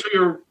 I'll wait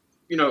till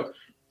you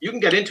can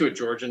get into it,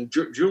 George, and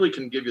Julie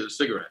can give you the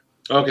cigarette.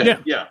 Okay.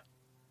 Yeah.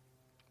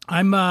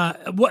 I'm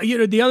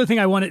the other thing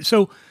I wanted.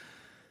 So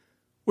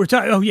we're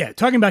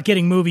talking about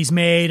getting movies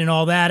made and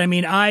all that. I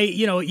mean,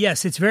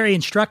 yes, it's very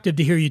instructive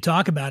to hear you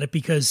talk about it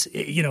because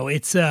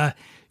it's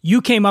you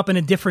came up in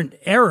a different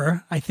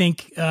era, I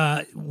think,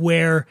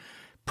 where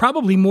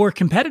probably more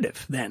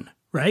competitive then,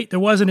 right? There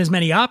wasn't as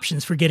many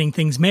options for getting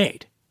things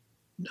made.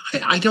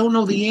 I don't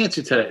know the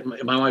answer to that.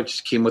 My wife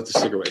just came with the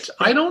cigarettes.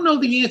 I don't know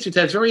the answer to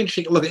that. It's very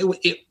interesting. Look,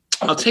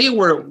 I'll tell you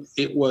where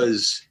it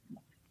was.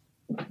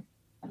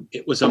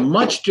 It was a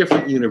much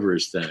different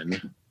universe then.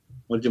 I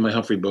want to do my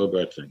Humphrey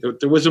Bogart thing.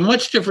 There was a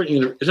much different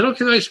universe. Is it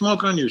okay that I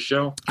smoke on your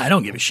show? I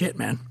don't give a shit,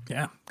 man.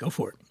 Yeah, go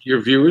for it.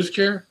 Your viewers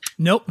care?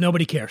 Nope,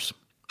 nobody cares.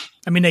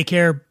 I mean, they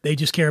care. They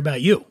just care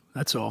about you.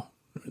 That's all.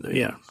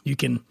 Yeah, you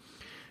can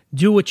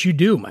do what you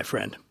do, my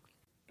friend.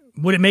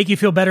 Would it make you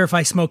feel better if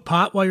I smoke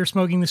pot while you're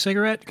smoking the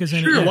cigarette?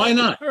 Sure, why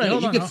not? All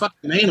right, you can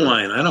fucking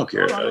mainline. I don't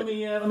care. Hold on,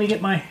 let me get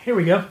my. Here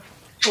we go.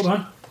 Hold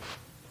on.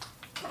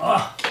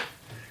 Oh,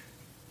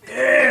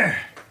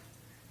 there.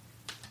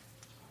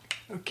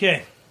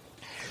 Okay.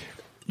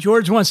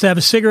 George wants to have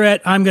a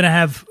cigarette. I'm going to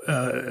have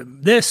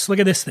this. Look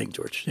at this thing,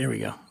 George. There we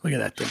go. Look at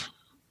that thing.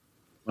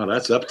 Oh,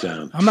 that's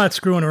uptown. I'm not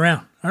screwing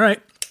around. All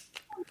right.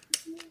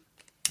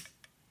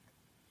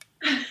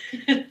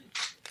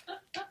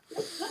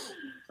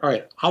 All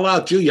right, I'll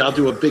outdo you. I'll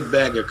do a big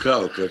bag of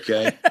Coke.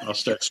 Okay, I'll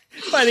start.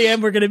 By the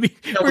end, we're going to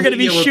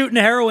be shooting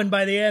heroin.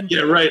 By the end.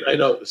 Yeah, right. I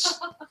know.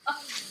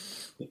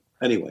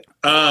 Anyway.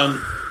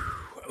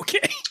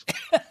 Okay.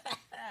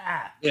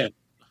 Yeah.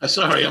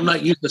 Sorry, I'm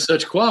not used to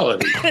such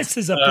quality. This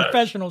is a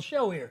professional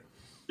show here.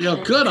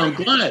 Good. I'm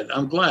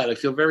glad. I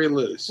feel very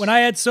loose. When I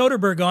had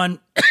Soderbergh on,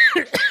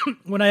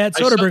 we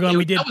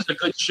did. That was a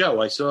good show.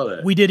 I saw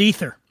that. We did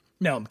Ether.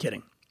 No, I'm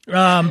kidding.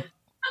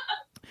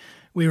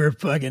 We were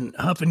fucking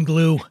huffing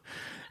glue.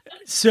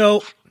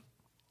 So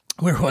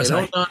where was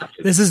I?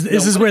 This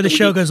is where the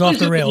show goes off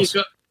the rails.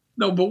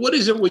 But what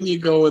is it when you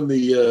go in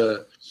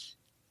the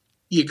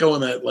you go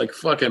in that like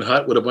fucking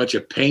hut with a bunch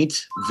of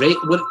paint?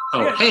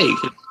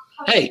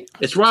 Hey,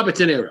 it's Robert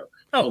De Niro.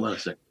 Oh. Hold on a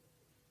second.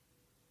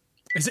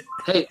 Is it?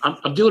 Hey,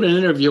 I'm doing an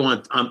interview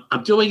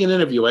I'm doing an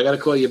interview. I got to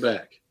call you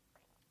back.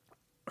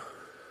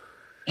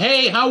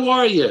 Hey, how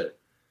are you?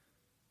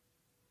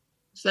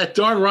 It's that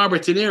darn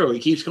Robert De Niro. He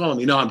keeps calling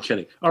me. No, I'm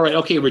kidding. All right,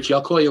 okay, Richie,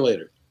 I'll call you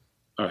later.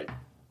 All right,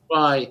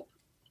 bye.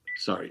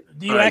 Sorry.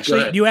 Do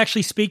you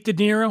actually speak to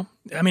De Niro?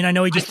 I mean, I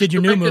know he just did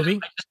your new movie.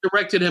 I just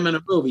directed him in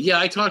a movie. Yeah,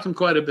 I talked to him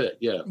quite a bit.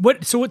 Yeah.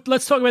 Let's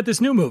talk about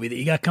this new movie that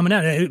you got coming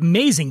out.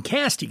 Amazing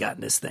cast you got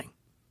in this thing.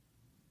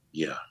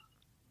 Yeah.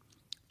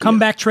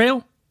 Comeback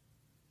Trail?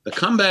 The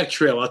Comeback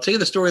Trail. I'll tell you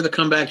the story of the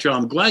Comeback Trail.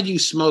 I'm glad you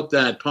smoked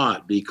that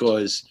pot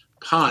because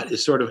pot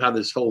is sort of how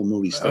this whole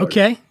movie started.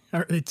 Okay.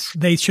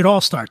 They should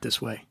all start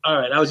this way. All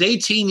right. I was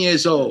 18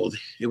 years old.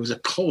 It was a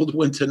cold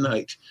winter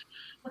night.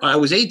 I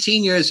was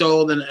 18 years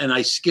old and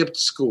I skipped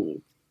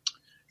school.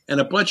 And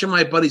a bunch of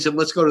my buddies said,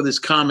 let's go to this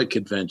comic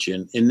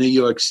convention in New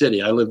York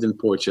City. I lived in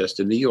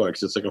Portchester, New York.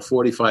 So it's like a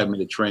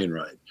 45-minute train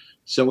ride.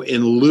 So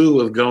in lieu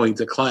of going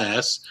to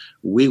class,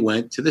 we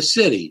went to the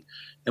city.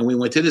 And we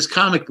went to this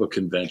comic book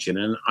convention.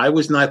 And I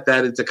was not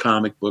that into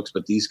comic books,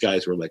 but these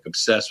guys were like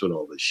obsessed with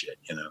all this shit,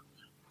 you know.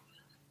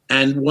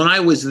 And when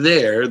I was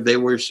there, they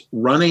were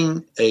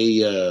running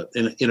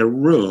in a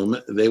room,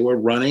 they were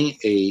running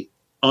a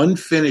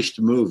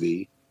unfinished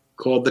movie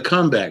called The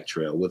Comeback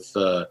Trail with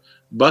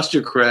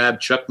Buster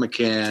Crabbe, Chuck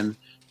McCann,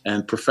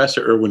 and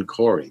Professor Irwin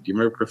Corey. Do you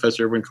remember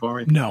Professor Irwin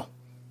Corey? No.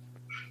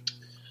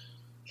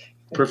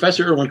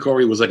 Professor Irwin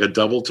Corey was like a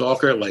double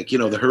talker, like, you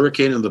know, the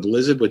hurricane and the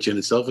blizzard, which in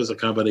itself is a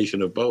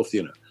combination of both,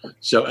 you know.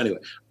 So anyway,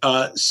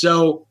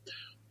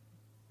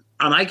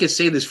 and I can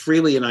say this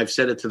freely, and I've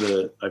said it to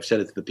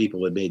the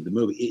people that made the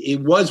movie. It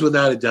was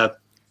without a doubt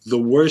the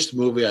worst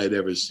movie I'd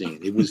ever seen.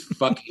 It was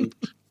fucking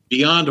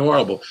beyond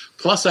horrible.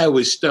 Plus, I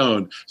was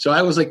stoned, so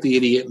I was like the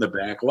idiot in the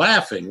back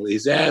laughing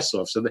his ass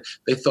off. So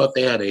they thought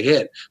they had a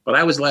hit, but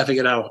I was laughing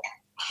at how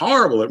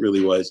horrible it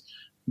really was.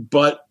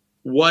 But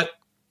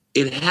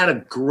it had a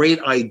great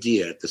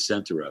idea at the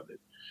center of it,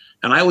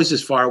 and I was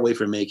as far away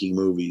from making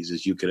movies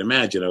as you can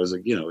imagine. I was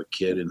like, you know, a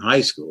kid in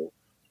high school.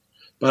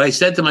 But I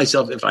said to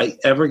myself, if I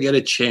ever get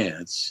a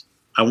chance,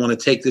 I want to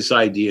take this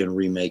idea and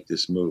remake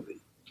this movie.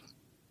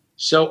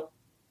 So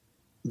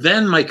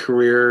then my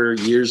career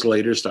years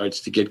later starts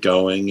to get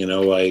going. You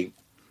know,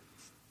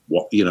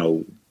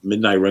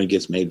 Midnight Run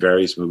gets made,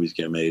 various movies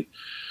get made.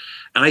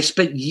 And I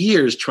spent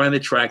years trying to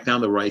track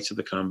down the rights of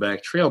The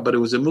Comeback Trail, but it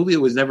was a movie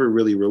that was never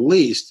really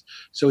released,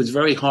 so it's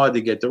very hard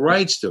to get the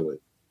rights to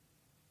it.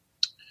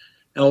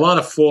 And a lot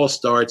of false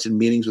starts and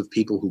meetings with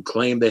people who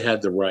claimed they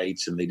had the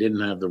rights and they didn't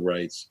have the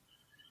rights.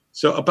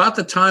 So about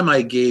the time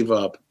I gave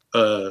up,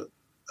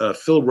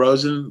 Phil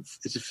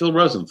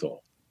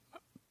Rosenthal?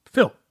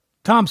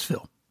 Tom's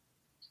Phil.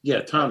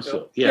 Yeah, Tom's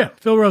Phil. Yeah,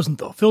 Phil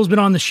Rosenthal. Phil's been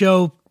on the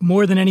show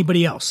more than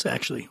anybody else,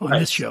 actually, on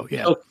this show.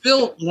 Yeah. So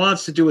Phil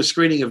wants to do a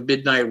screening of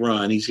Midnight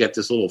Run. He's got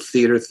this little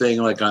theater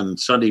thing, like on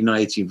Sunday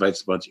nights. He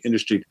invites a bunch of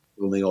industry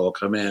people, and they all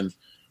come in.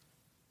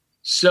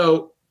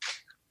 So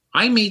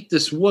I meet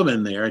this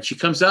woman there, and she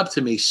comes up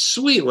to me,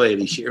 sweet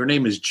lady. Her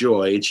name is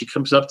Joy, and she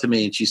comes up to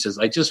me, and she says,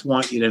 I just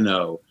want you to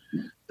know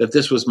that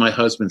this was my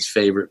husband's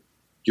favorite,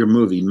 your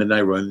movie,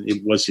 Midnight Run.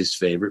 It was his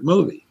favorite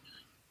movie.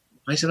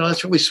 I said, oh,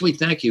 that's really sweet.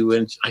 Thank you.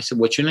 And I said,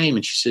 what's your name?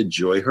 And she said,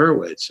 Joy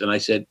Hurwitz. And I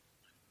said,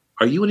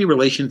 are you any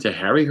relation to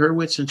Harry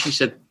Hurwitz? And she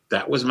said,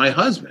 that was my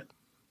husband.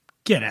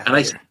 Get out and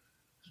of here.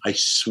 I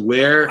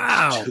swear.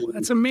 Wow,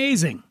 that's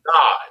amazing.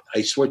 God,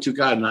 I swear to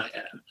God.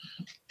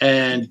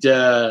 And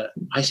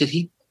I said,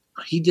 he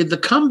did The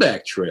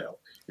Comeback Trail.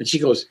 And she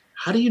goes,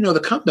 how do you know The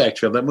Comeback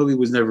Trail? That movie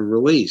was never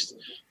released.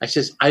 I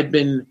says, I've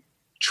been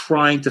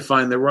trying to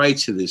find the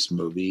rights to this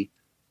movie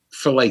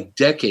for like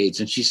decades.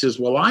 And she says,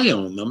 well, I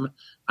own them.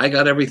 I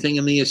got everything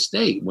in the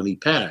estate when he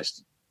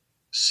passed.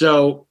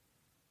 So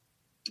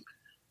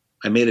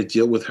I made a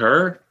deal with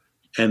her.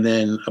 And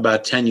then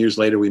about 10 years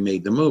later, we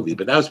made the movie.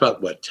 But that was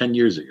about, 10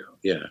 years ago?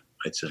 Yeah,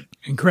 I'd say.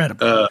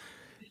 Incredible.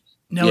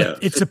 Now, yeah,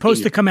 it's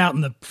supposed to come out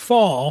in the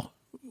fall.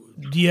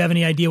 Do you have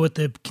any idea what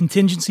the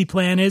contingency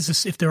plan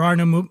is if there are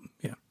no movies?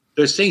 Yeah.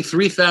 They're saying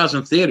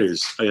 3,000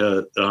 theaters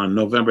on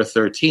November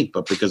 13th,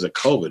 but because of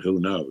COVID, who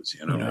knows?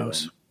 You know, who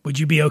knows? Would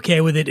you be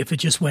okay with it if it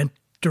just went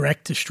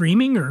direct to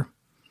streaming, or?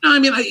 No, I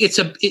mean,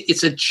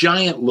 it's a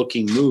giant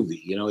looking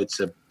movie. You know, it's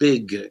a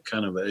big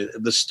kind of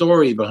the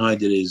story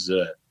behind it is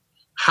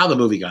how the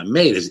movie got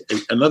made is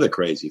another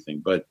crazy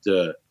thing. But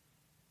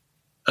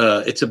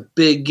it's a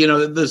big, you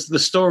know, the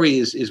story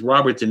is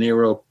Robert De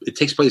Niro. It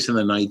takes place in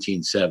the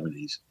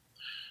 1970s,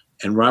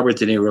 and Robert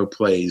De Niro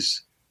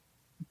plays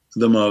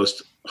the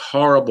most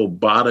horrible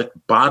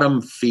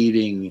bottom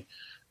feeding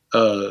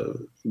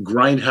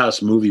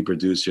grindhouse movie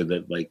producer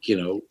that, like, you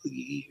know,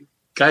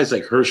 guys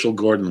like Herschel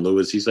Gordon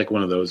Lewis, he's like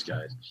one of those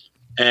guys,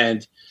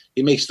 and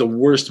he makes the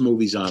worst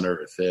movies on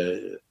earth,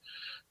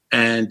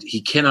 and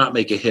he cannot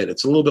make a hit.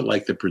 It's a little bit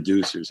like The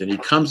Producers, and he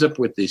comes up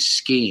with this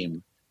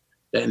scheme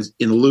that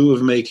in lieu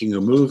of making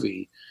a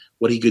movie,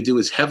 what he could do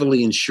is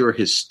heavily insure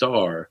his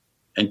star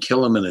and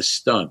kill him in a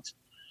stunt.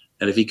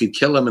 And if he could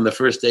kill him in the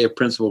first day of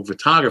principal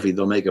photography,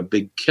 they'll make a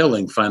big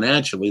killing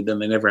financially. Then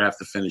they never have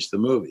to finish the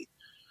movie.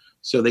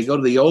 So they go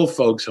to the old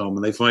folks' home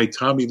and they find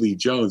Tommy Lee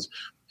Jones,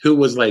 who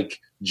was like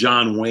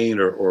John Wayne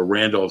or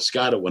Randolph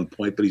Scott at one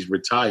point, but he's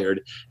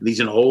retired and he's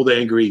an old,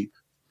 angry,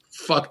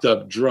 fucked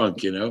up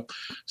drunk, you know?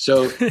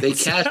 So they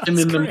cast him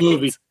in the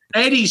movie.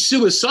 And he's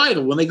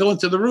suicidal. When they go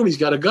into the room, he's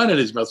got a gun in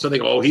his mouth. So they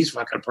go, oh, he's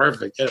fucking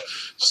perfect. You know?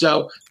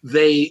 So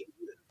they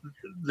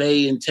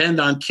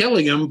intend on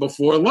killing him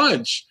before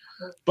lunch.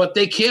 But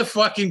they can't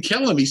fucking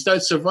kill him. He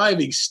starts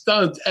surviving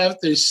stunt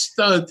after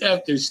stunt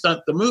after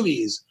stunt. The movie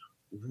is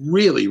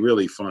really,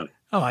 really funny.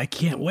 Oh, I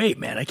can't wait,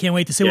 man. I can't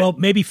wait to say, well,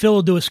 maybe Phil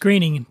will do a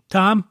screening.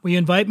 Tom, will you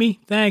invite me?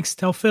 Thanks.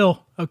 Tell Phil.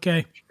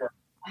 Okay.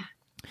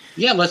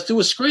 Yeah, let's do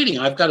a screening.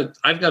 I've got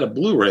a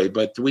Blu-ray,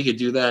 but we could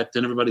do that.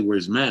 Then everybody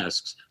wears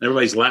masks.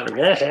 Everybody's laughing.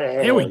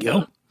 There we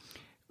go.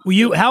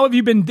 Well, how have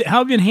you been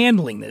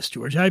handling this,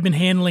 George? How have you been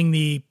handling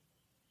the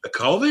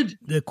COVID?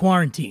 The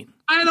quarantine?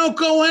 I don't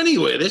go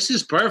anywhere. This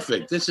is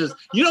perfect. I'd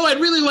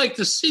really like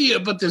to see you,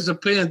 but there's a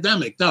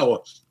pandemic.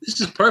 No,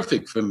 this is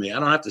perfect for me. I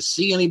don't have to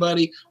see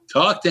anybody,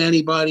 talk to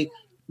anybody.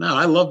 No,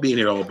 I love being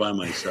here all by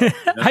myself.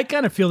 You know? I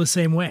kind of feel the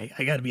same way.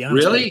 I got to be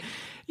honest. Really?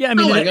 Yeah, I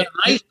mean, I got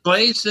a nice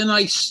place, and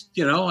I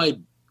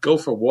go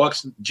for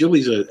walks.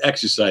 Julie's an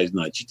exercise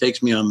nut. She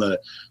takes me on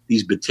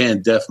these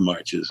Bataan death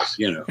marches,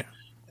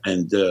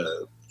 and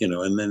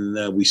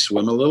then we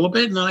swim a little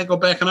bit, and then I go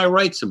back and I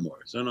write some more.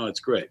 So no, it's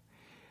great.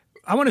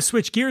 I want to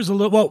switch gears a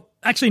little. Well,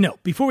 actually, no.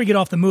 Before we get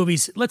off the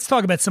movies, let's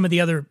talk about some of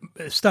the other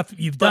stuff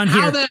you've done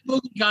here. How that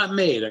movie got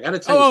made, I got to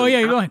tell you. Oh,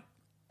 yeah, go ahead.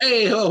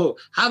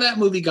 How that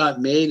movie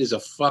got made is a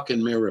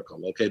fucking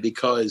miracle, okay?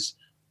 Because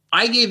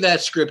I gave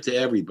that script to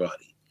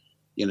everybody.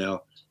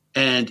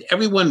 And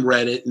everyone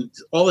read it, and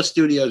all the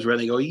studios read it.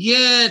 They go,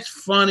 yeah, it's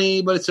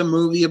funny, but it's a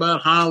movie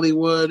about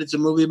Hollywood. It's a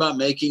movie about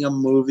making a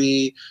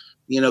movie.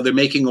 They're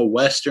making a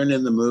Western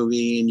in the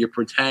movie, and your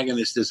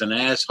protagonist is an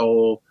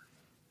asshole.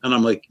 And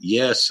I'm like,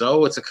 yeah,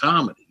 so it's a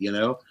comedy,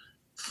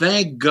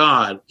 Thank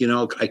God,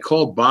 I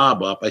called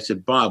Bob up. I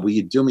said, Bob, will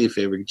you do me a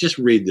favor? Just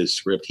read this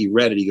script. He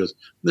read it. He goes,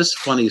 this is the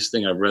funniest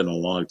thing I've read in a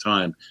long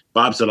time.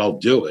 Bob said, I'll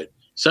do it.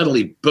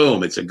 Suddenly,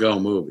 boom, it's a go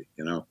movie,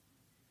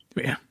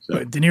 Yeah,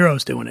 So, De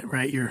Niro's doing it,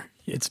 right?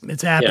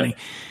 It's happening. Yeah.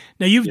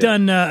 Now you've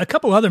done a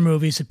couple other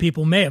movies that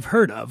people may have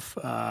heard of.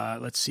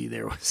 Let's see,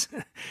 there was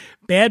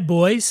Bad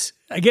Boys.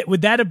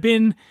 Would that have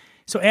been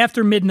so?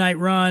 After Midnight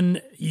Run,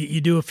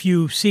 you do a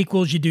few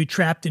sequels. You do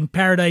Trapped in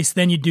Paradise,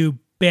 then you do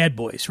Bad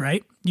Boys,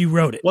 right? You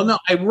wrote it. Well, no,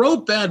 I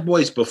wrote Bad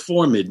Boys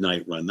before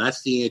Midnight Run.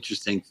 That's the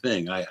interesting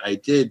thing. I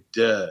did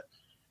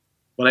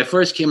when I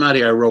first came out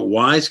here. I wrote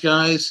Wise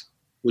Guys,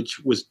 which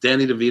was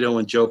Danny DeVito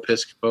and Joe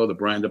Piscopo, the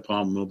Brian De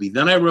Palma movie.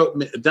 Then I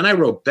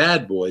wrote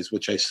Bad Boys,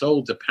 which I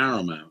sold to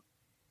Paramount.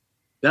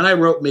 Then I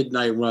wrote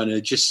Midnight Run, and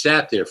it just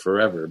sat there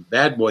forever.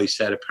 Bad Boys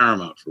sat at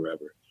Paramount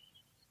forever.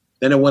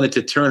 Then I wanted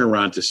to turn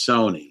around to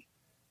Sony.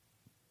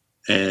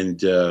 And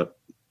can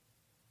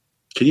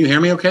you hear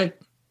me okay?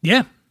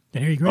 Yeah, I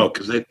hear you great. Oh,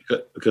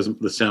 because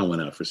the sound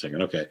went out for a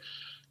second. Okay.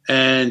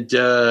 And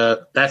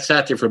that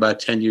sat there for about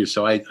 10 years.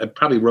 So I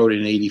probably wrote it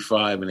in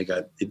 85, and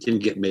it didn't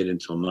get made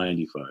until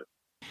 95.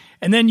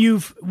 And then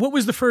what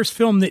was the first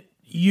film that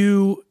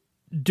you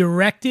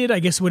directed? I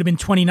guess it would have been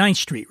 29th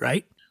Street,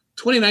 right?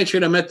 29th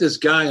Street, I met this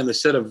guy on the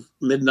set of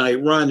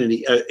Midnight Run, and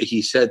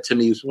he said to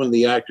me, he was one of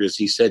the actors,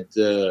 he said,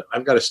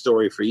 I've got a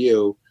story for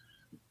you.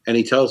 And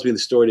he tells me the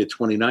story to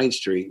 29th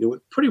Street. It was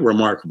a pretty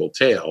remarkable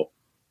tale.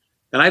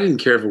 And I didn't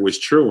care if it was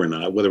true or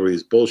not, whether it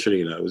was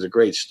bullshitting or not. It was a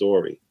great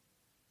story.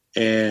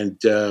 And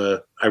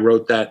I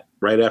wrote that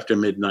right after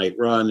Midnight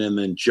Run. And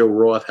then Joe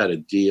Roth had a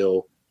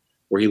deal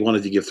where he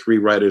wanted to give 3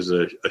 writers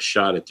a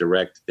shot at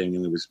directing.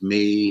 And it was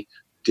me,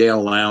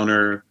 Dale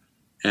Launer,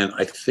 and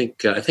I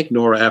think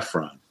Nora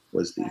Ephron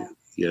was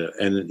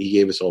and he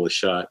gave us all a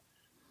shot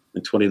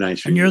in 29th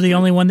Street. And you're the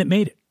only one that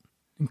made it.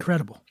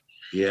 Incredible.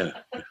 Yeah.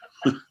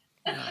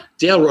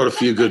 Dale wrote a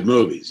few good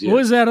movies. Yeah. What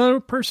was that other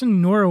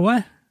person? Nora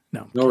what?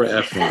 No. Nora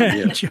Ephron,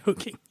 yeah.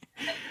 Joking.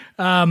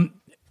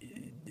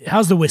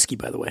 How's the whiskey,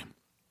 by the way?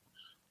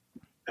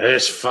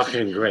 It's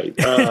fucking great.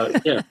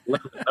 Yeah.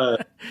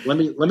 Let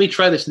me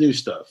try this new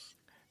stuff.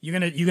 You're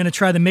gonna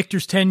try the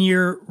Michter's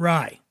 10-year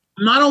rye.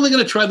 I'm not only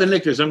gonna try the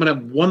Michter's, I'm gonna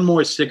have one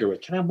more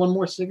cigarette. Can I have one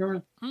more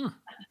cigarette?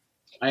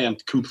 I am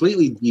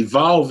completely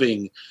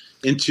evolving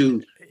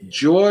into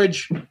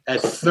George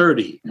at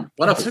 30.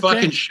 What a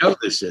fucking show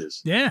this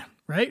is. Yeah,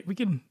 right.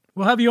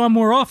 We'll have you on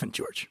more often,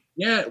 George.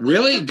 Yeah,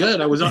 really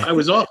good. I was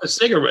off a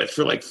cigarette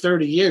for like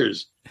 30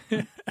 years.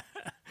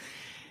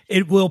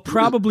 It will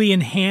probably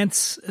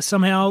enhance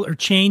somehow or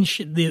change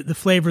the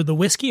flavor of the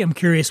whiskey. I'm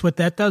curious what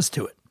that does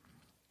to it.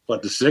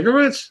 What, the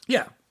cigarettes?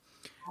 Yeah.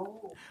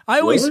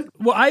 I always,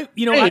 really?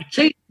 It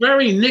tastes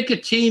very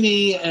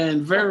nicotine-y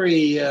and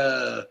very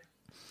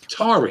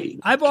tarry.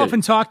 I've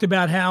often talked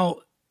about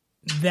how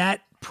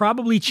that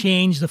probably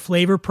changed the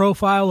flavor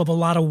profile of a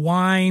lot of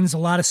wines, a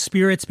lot of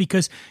spirits,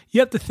 because you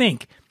have to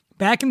think,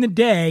 back in the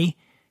day,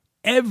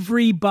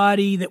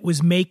 everybody that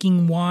was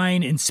making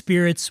wine and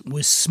spirits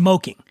was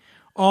smoking.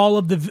 All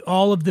of the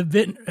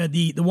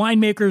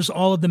winemakers,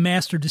 all of the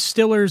master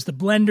distillers, the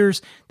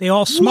blenders, they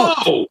all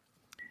smoked. Whoa!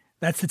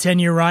 That's the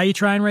 10-year rye you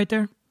trying right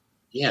there?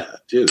 Yeah,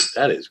 dude,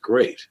 that is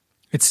great.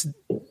 It's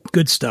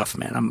good stuff,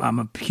 man. I'm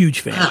a huge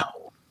fan.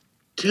 Wow.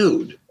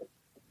 Dude.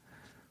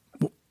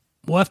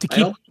 We'll have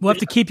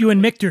to keep you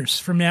in Michter's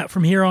from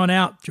here on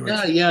out, George.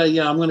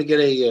 Yeah. I'm going to get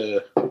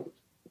a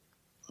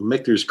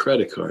Michter's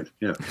credit card.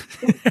 Yeah.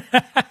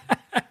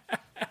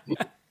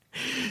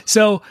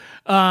 So,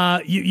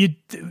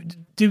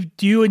 do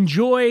you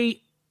enjoy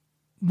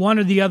one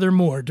or the other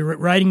more,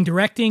 writing,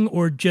 directing,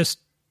 or just?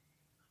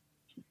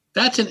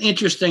 That's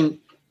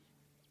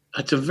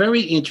a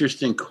very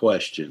interesting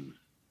question.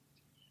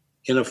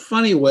 In a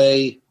funny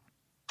way,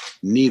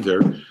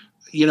 neither.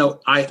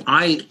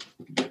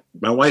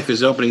 my wife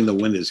is opening the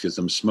windows because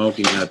I'm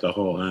smoking out the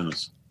whole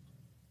house.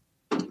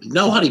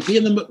 No, honey, be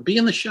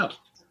in the show.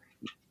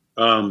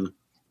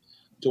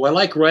 Do I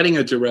like writing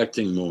or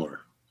directing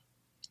more?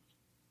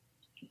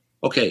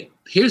 Okay,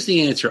 here's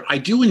the answer. I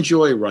do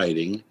enjoy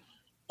writing,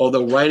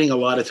 although writing a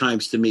lot of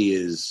times to me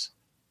is,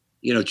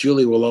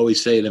 Julie will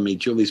always say to me,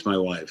 Julie's my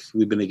wife.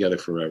 We've been together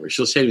forever.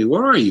 She'll say to me,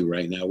 where are you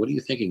right now? What are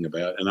you thinking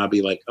about? And I'll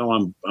be like, oh,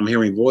 I'm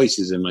hearing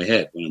voices in my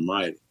head when I'm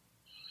writing.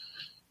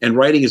 And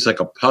writing is like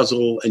a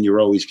puzzle, and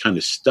you're always kind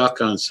of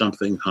stuck on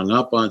something, hung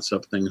up on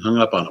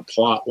a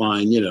plot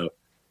line,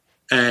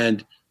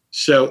 And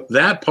so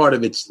that part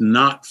of it's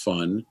not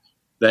fun,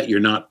 that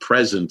you're not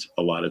present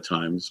a lot of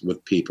times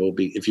with people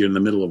if you're in the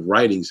middle of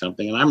writing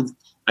something. And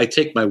I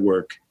take my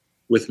work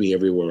with me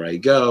everywhere I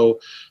go.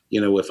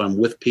 If I'm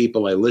with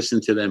people, I listen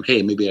to them.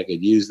 Hey, maybe I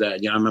could use that.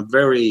 I'm a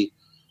very,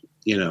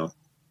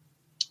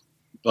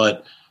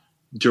 but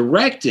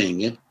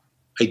directing,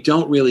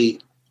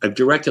 I've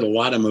directed a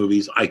lot of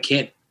movies. I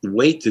can't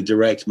wait to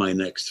direct my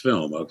next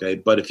film. Okay.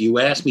 But if you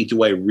ask me,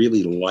 do I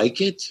really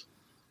like it?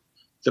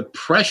 The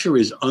pressure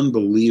is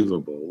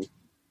unbelievable.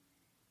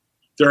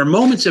 There are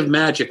moments of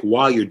magic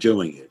while you're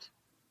doing it,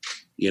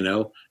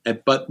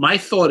 but my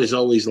thought is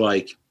always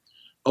like,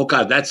 oh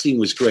God, that scene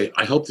was great.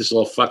 I hope this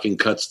all fucking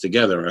cuts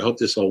together. I hope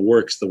this all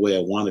works the way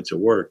I want it to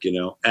work,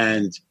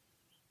 and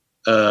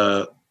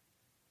to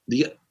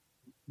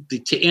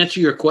answer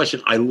your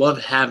question, I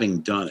love having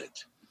done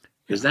it.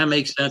 Does that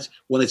make sense?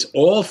 When it's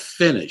all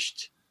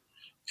finished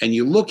and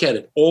you look at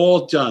it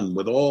all done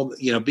with all,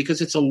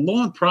 because it's a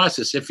long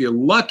process. If you're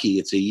lucky,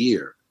 it's a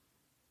year.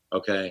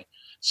 Okay.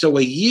 So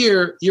a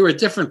year, you're a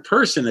different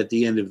person at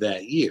the end of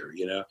that year,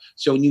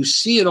 So when you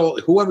see it all,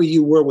 whoever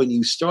you were when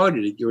you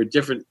started it, you're a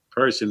different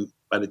person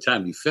by the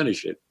time you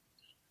finish it.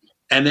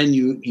 And then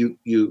you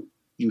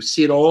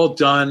see it all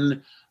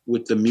done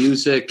with the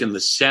music and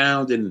the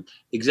sound and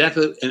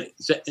exactly. And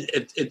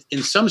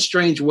in some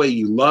strange way,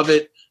 you love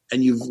it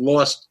and you've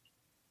lost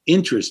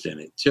interest in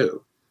it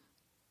too.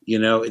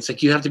 It's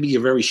like you have to be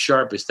your very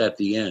sharpest at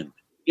the end.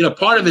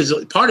 Part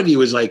of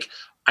you is like,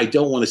 I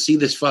don't want to see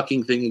this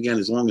fucking thing again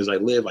as long as I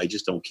live. I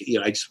just don't,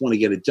 I just want to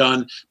get it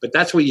done. But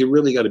that's where you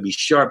really got to be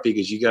sharp,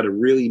 because you got to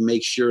really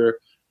make sure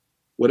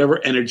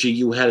whatever energy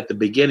you had at the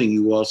beginning,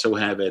 you also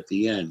have at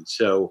the end.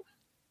 So,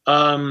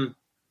 look,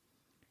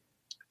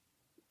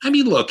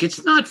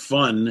 it's not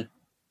fun.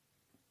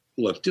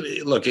 Look,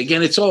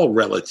 again, it's all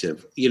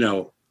relative.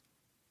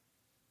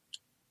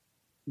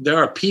 There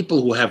are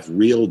people who have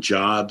real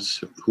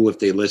jobs who, if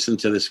they listen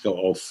to this, go,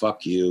 "Oh,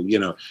 fuck you,"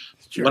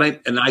 Sure.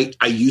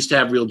 I used to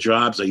have real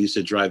jobs. I used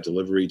to drive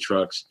delivery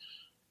trucks.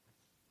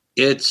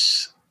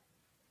 It's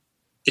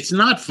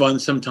not fun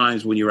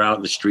sometimes when you're out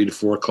in the street at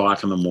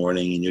 4:00 in the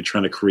morning and you're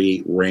trying to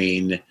create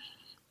rain,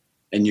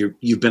 and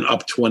you've been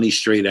up 20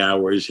 straight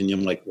hours and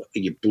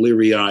you're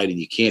bleary eyed and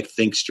you can't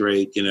think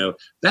straight.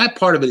 That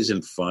part of it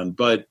isn't fun,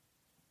 but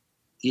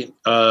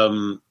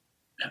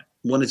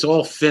when it's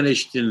all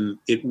finished and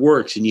it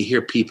works and you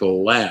hear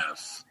people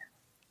laugh,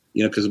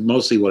 because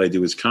mostly what I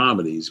do is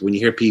comedies. When you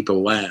hear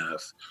people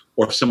laugh,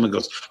 or if someone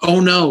goes, "Oh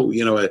no,"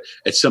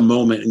 at some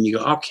moment, and you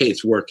go, "Okay,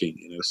 it's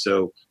working."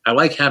 So I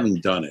like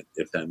having done it,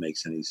 if that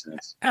makes any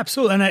sense.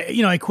 Absolutely. And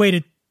I equate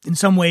it in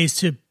some ways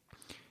to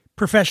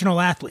professional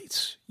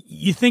athletes.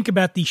 You think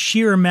about the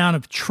sheer amount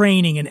of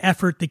training and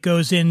effort that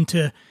goes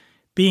into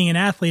being an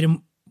athlete,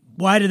 and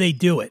why do they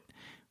do it?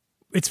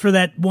 It's for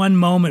that one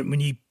moment when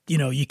you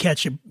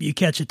catch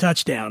a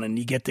touchdown and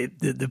you get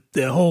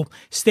the whole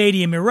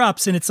stadium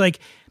erupts, and it's like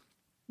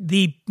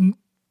the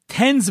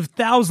tens of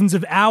thousands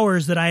of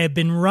hours that I have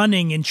been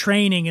running and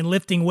training and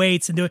lifting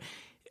weights and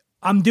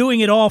I'm doing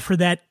it all for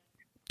that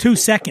 2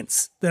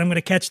 seconds that I'm going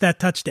to catch that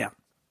touchdown.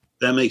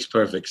 That makes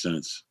perfect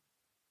sense.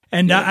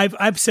 And yeah.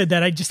 I've said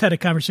that. I just had a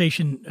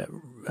conversation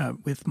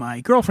with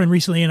my girlfriend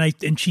recently,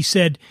 and she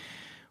said,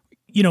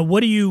 what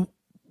do you,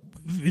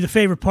 the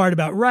favorite part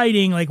about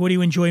writing? Like, what do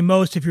you enjoy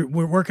most if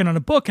we're working on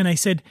a book? And I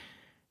said,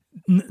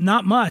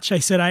 not much. I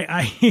said,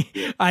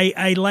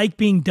 I like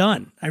being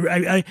done.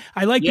 I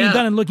like being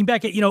done and looking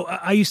back at,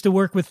 I used to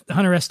work with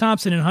Hunter S.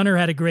 Thompson, and Hunter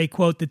had a great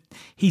quote that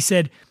he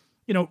said,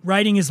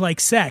 writing is like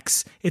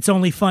sex. It's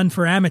only fun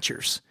for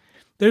amateurs.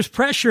 There's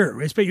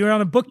pressure. You're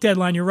on a book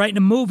deadline. You're writing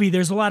a movie.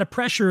 There's a lot of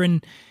pressure,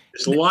 and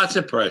there's lots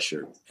of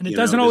pressure, and it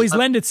doesn't always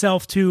lend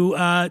itself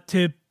to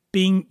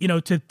being,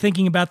 to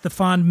thinking about the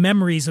fond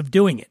memories of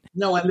doing it.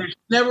 No, and there's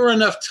never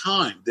enough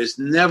time. There's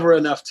never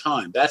enough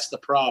time. That's the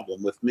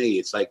problem with me.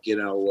 It's like,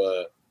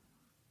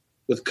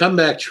 with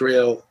Comeback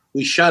Trail,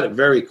 we shot it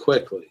very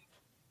quickly,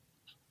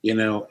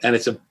 and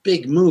it's a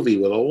big movie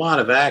with a lot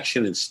of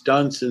action and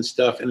stunts and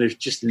stuff, and there's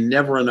just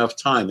never enough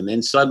time. And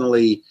then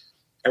suddenly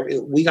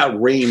we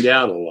got rained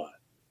out a lot.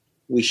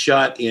 We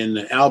shot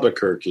in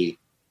Albuquerque,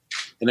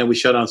 and then we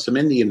shot on some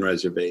Indian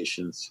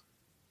reservations.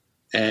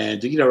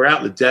 And, we're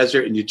out in the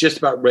desert, and you're just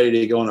about ready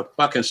to go, and a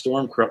fucking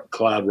storm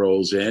cloud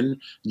rolls in.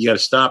 You got to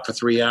stop for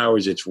 3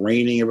 hours. It's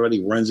raining.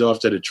 Everybody runs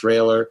off to the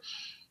trailer,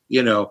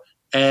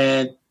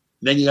 and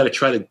then you got to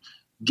try to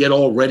get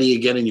all ready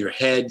again in your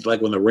head.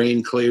 Like when the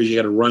rain clears, you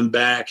got to run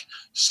back,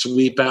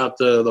 sweep out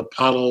the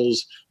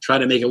puddles, try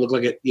to make it look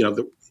like it,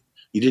 you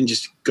didn't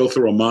just go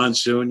through a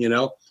monsoon,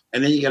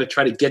 and then you got to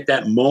try to get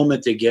that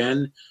moment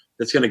again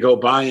that's going to go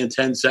by in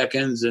 10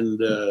 seconds. And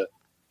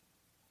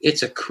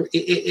it's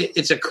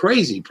a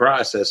crazy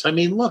process. I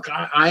mean, look,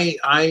 I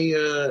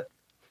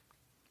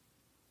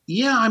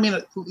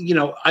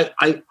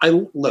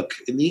look,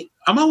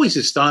 I'm always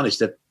astonished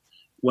that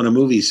when a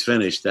movie's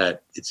finished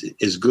that it's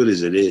as good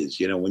as it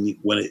is,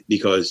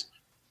 because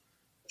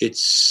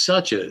it's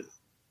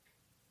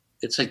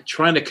it's like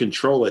trying to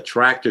control a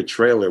tractor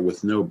trailer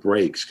with no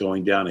brakes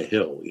going down a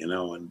hill,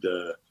 and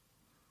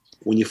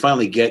when you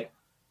finally get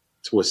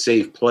to a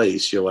safe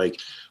place, you're like,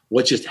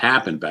 what just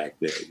happened back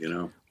there,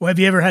 Well, have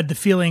you ever had the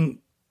feeling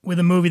with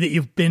a movie that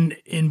you've been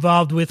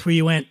involved with where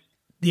you went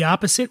the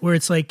opposite, where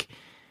it's like,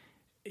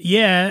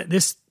 yeah,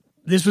 this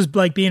was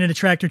like being in a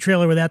tractor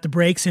trailer without the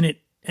brakes, and it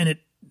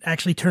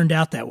actually turned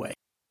out that way?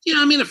 Yeah,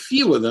 I mean, a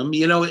few of them,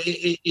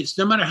 it's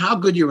no matter how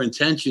good your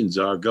intentions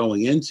are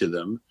going into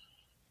them,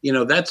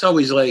 that's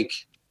always like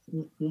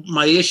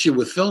my issue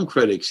with film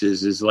critics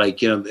is like,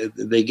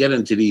 they get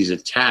into these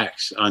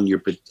attacks on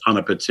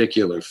a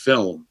particular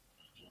film,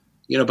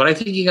 but I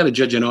think you got to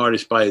judge an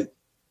artist by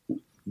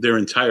their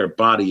entire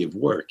body of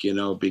work,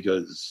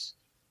 because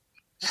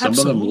some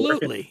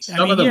Absolutely.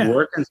 of them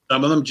work and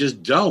some of them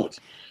just don't.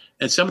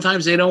 And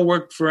sometimes they don't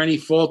work for any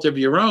fault of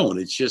your own.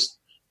 It's just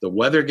the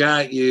weather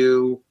got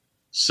you,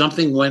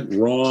 something went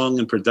wrong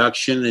in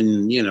production,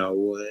 and,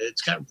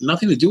 it's got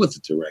nothing to do with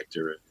the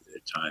director at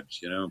times,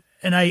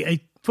 And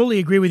I fully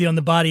agree with you on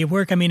the body of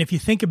work. I mean, if you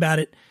think about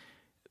it,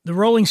 the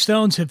Rolling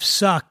Stones have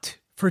sucked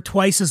for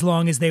twice as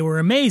long as they were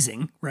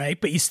amazing, right?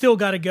 But you still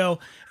got to go.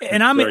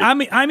 And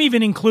I'm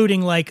even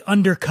including like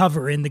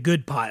Undercover in the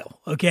good pile,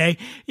 okay?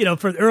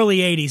 For the early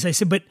 80s. I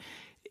said, but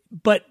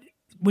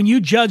when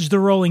you judge the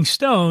Rolling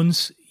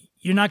Stones,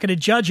 you're not going to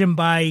judge them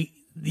by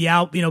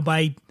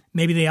by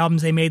maybe the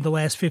albums they made the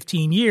last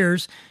 15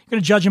 years. You're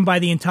going to judge them by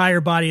the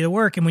entire body of the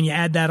work. And when you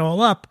add that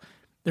all up,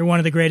 they're one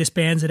of the greatest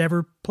bands that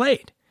ever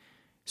played.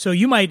 So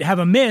you might have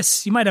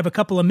a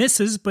couple of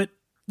misses, but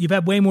you've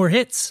had way more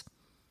hits.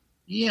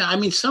 Yeah, I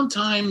mean,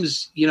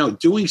 sometimes,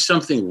 doing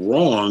something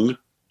wrong,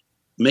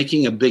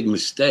 making a big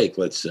mistake,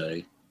 let's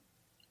say,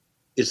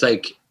 it's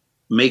like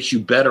makes you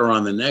better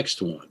on the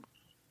next one.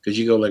 Because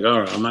you go like, all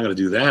right, I'm not going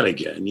to do that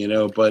again,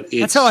 but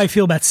that's how I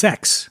feel about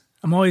sex.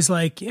 I'm always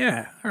like,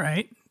 yeah, all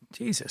right,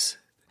 Jesus.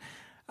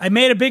 I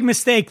made a big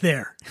mistake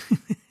there.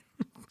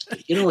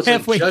 It's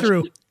halfway like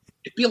through.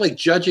 It'd be like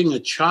judging a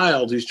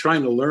child who's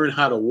trying to learn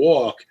how to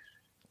walk,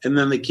 and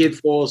then the kid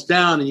falls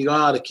down and you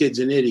go, the kid's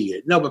an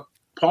idiot. No, but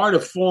part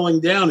of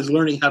falling down is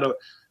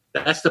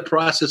that's the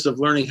process of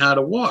learning how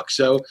to walk.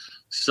 So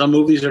some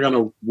movies are going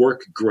to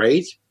work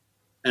great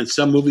and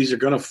some movies are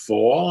going to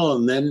fall,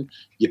 and then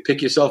you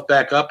pick yourself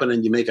back up and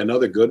then you make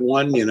another good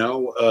one,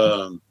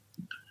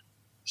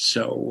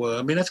 So,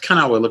 I mean, that's kind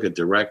of how I look at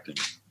directing.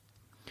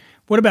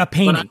 What about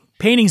painting?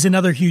 Painting's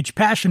another huge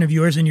passion of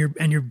yours, and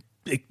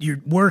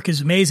your work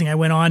is amazing.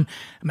 I'm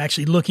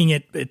actually looking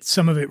at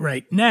some of it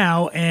right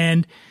now,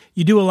 and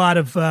you do a lot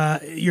of,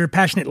 you're a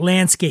passionate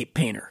landscape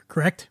painter,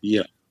 correct?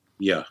 Yeah,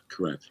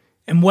 correct.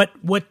 And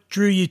what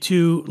drew you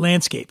to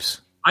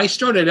landscapes? I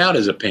started out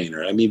as a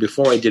painter. I mean,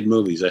 before I did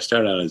movies, I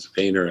started out as a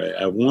painter.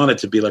 I wanted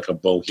to be like a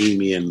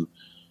bohemian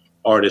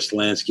artist,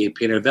 landscape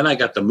painter. Then I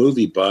got the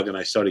movie bug and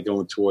I started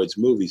going towards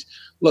movies.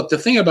 Look, the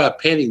thing about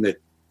painting that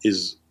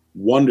is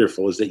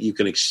wonderful is that you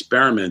can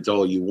experiment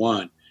all you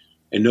want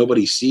and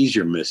nobody sees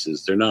your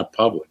misses. They're not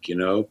public,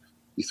 You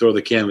throw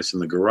the canvas in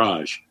the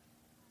garage,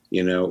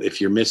 if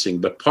you're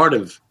missing. But part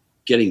of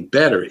getting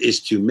better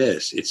is to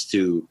miss. It's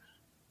to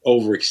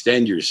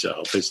overextend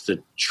yourself. It's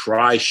to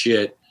try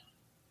shit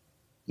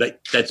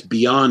that's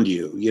beyond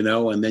you,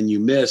 and then you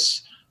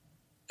miss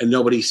and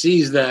nobody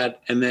sees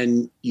that. And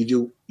then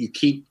you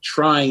keep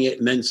trying it,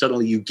 and then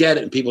suddenly you get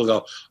it and people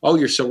go, oh,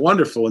 you're so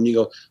wonderful. And you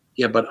go,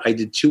 yeah, but I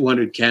did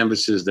 200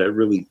 canvases that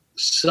really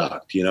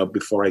sucked,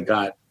 before I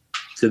got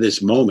to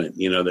this moment,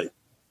 that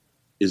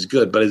is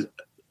good. But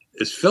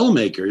as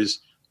filmmakers,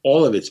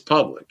 all of it's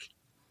public.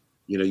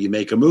 You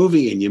make a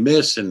movie and you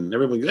miss and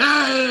everyone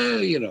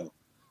goes,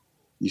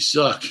 you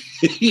suck.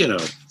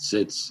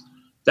 It's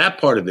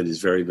that part of it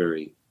is very,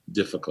 very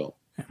difficult.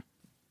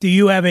 Do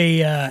you have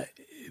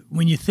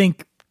when you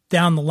think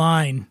down the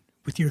line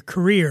with your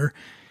career,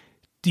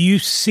 do you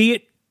see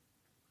it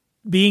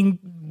being,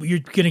 you're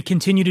going to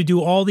continue to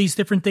do all these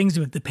different things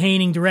with the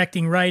painting,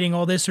 directing, writing,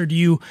 all this, or do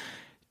you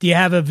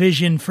have a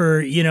vision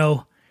for,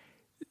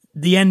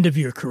 the end of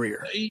your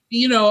career?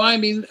 I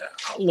mean,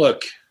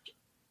 look,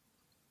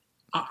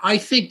 I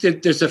think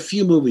that there's a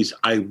few movies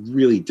I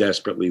really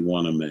desperately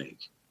want to make.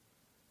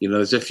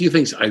 There's a few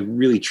things I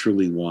really,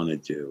 truly want to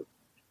do.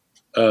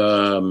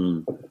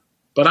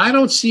 But I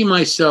don't see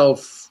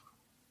myself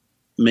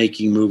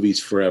making movies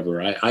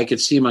forever. I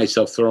could see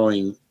myself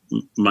throwing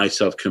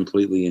myself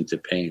completely into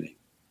painting.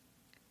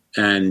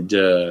 And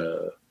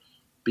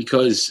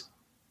because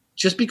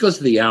just because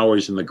of the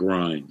hours and the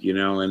grind, you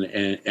know,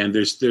 and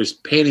there's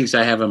paintings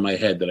I have in my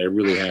head that I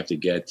really have to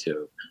get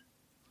to.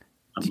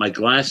 My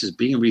glass is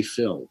being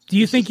refilled. Do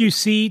you think you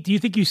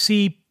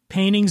see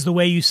paintings the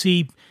way you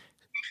see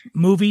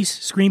movies,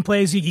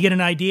 screenplays? You get an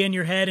idea in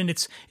your head, and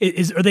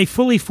are they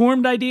fully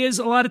formed ideas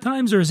a lot of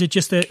times, or is it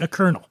just a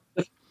kernel?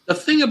 The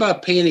thing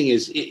about painting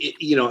is,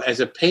 you know, as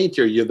a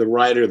painter, you're the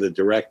writer, the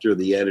director,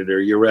 the editor,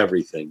 you're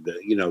everything.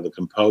 The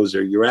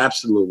composer, you're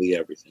absolutely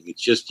everything.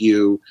 It's just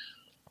you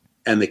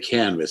and the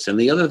canvas. And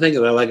the other thing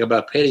that I like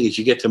about painting is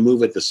you get to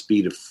move at the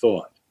speed of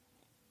thought.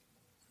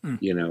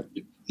 You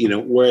know,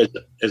 whereas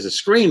as a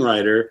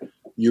screenwriter,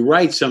 you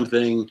write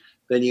something,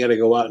 then you got to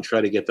go out and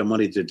try to get the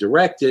money to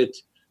direct it.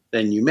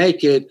 Then you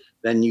make it.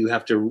 Then you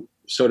have to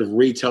sort of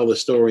retell the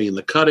story in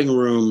the cutting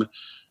room.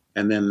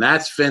 And then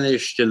that's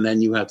finished. And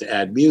then you have to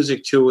add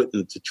music to it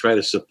and to try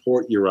to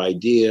support your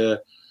idea.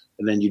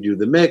 And then you do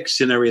the mix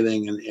and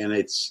everything. And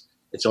it's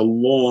a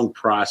long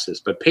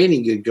process. But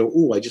painting, you go,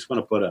 ooh, I just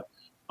want to put a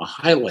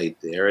highlight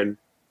there. And,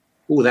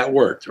 ooh, that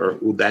worked. Or,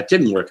 ooh, that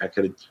didn't work. I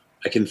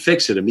can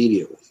fix it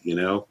immediately, you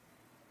know.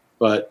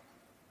 But,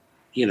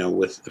 you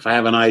know, if I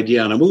have an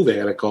idea on a movie, I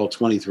got to call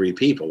 23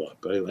 people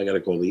up. I got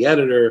to call the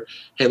editor.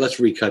 Hey,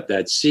 let's recut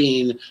that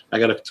scene. I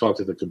got to talk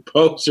to the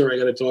composer. I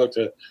got to talk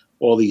to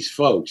all these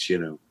folks, you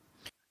know.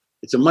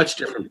 It's a much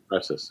different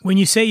process. When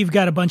you say you've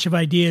got a bunch of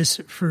ideas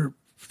for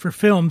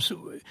films,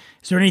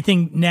 is there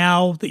anything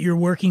now that you're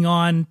working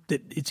on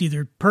that it's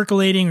either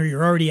percolating or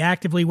you're already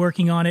actively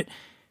working on it?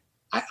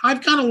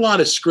 I've got a lot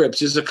of scripts.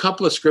 There's a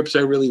couple of scripts I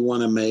really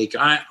want to make.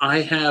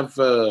 I have...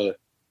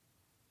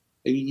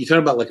 you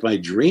talking about like my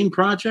dream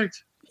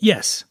project?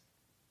 Yes.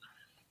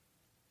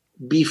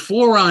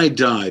 Before I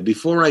die,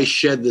 before I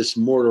shed this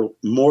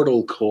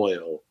mortal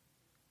coil,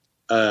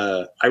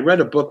 I read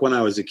a book when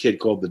I was a kid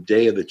called The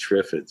Day of the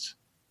Triffids,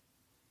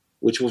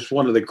 which was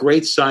one of the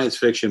great science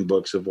fiction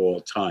books of all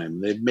time.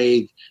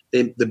 The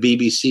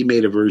BBC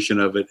made a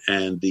version of it,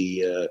 and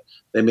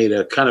they made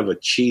a kind of a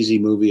cheesy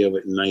movie of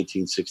it in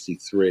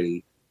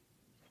 1963.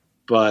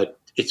 But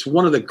it's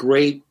one of the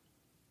great,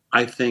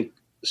 I think,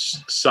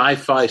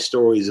 sci-fi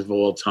stories of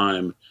all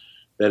time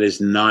that has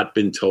not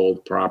been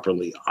told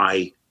properly.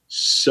 I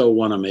so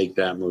want to make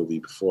that movie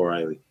before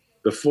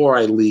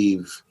I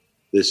leave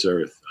this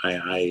earth.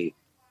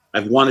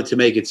 I've wanted to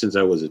make it since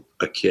I was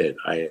a kid.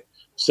 I have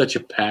such a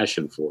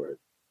passion for it.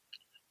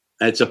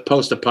 And it's a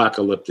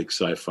post-apocalyptic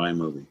sci-fi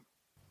movie.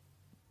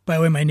 By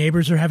the way, my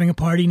neighbors are having a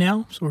party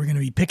now, so we're going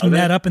to be picking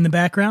that up in the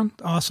background.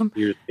 Awesome.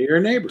 Your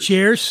neighbors.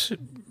 Cheers.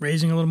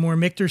 Raising a little more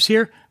Michters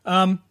here.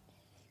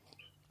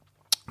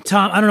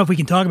 Tom, I don't know if we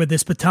can talk about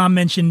this, but Tom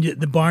mentioned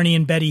the Barney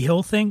and Betty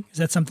Hill thing. Is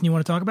that something you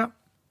want to talk about?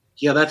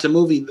 Yeah, that's a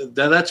movie.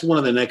 That's one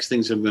of the next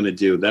things I'm going to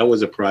do. That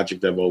was a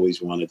project I've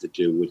always wanted to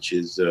do, which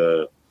is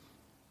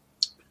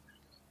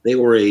they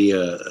were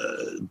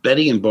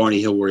Betty and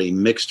Barney Hill were a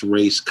mixed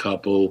race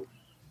couple.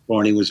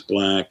 Barney was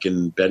black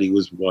and Betty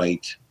was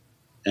white.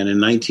 And in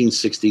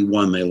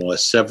 1961, they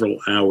lost several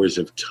hours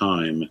of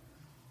time.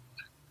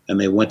 And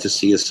they went to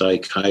see a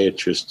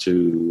psychiatrist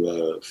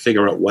to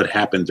figure out what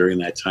happened during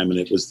that time.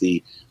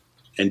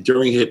 And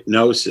during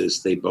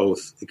hypnosis, they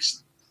both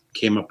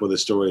came up with a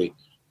story.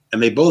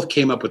 And they both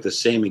came up with the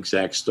same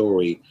exact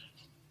story,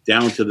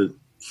 down to the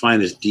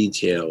finest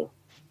detail,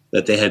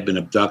 that they had been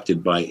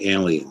abducted by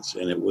aliens.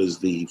 And it was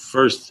the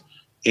first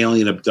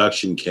alien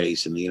abduction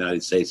case in the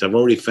United States. I've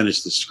already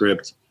finished the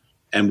script,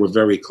 and we're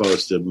very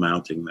close to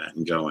mounting that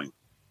and going.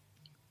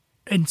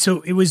 And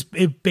so it was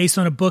based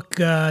on a book,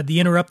 The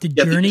Interrupted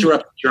Journey? The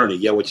Interrupted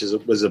Journey,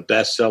 was a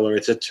bestseller.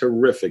 It's a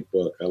terrific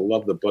book. I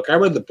love the book. I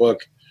read the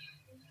book.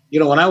 You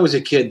know, when I was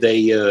a kid,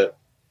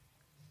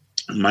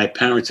 my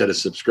parents had a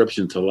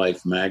subscription to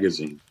Life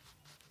magazine.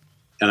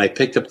 And I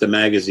picked up the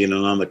magazine,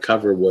 and on the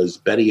cover was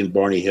Betty and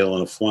Barney Hill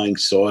on a flying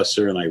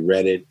saucer, and I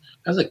read it.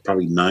 I was like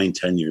probably 9,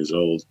 10 years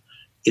old.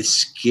 It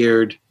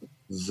scared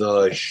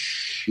the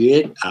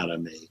shit out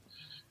of me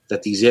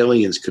that these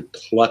aliens could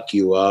pluck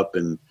you up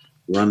and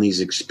run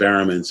these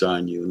experiments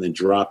on you and then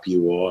drop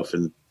you off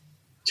and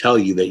tell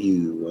you that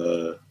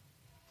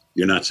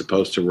you're not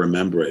supposed to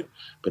remember it.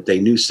 But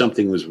they knew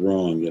something was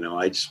wrong. You know,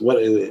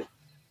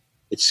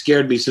 it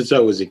scared me since I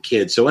was a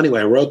kid. So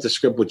anyway, I wrote the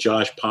script with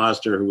Josh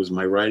Posner, who was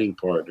my writing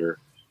partner.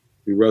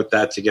 We wrote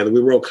that together.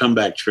 We wrote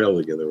Comeback Trail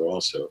together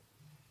also.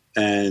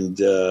 And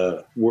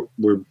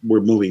we're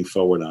moving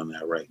forward on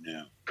that right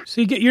now.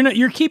 So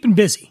you're keeping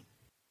busy.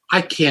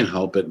 I can't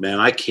help it,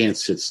 man. I can't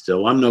sit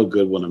still. I'm no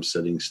good when I'm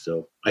sitting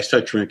still. I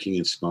start drinking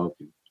and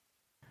smoking.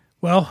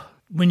 Well,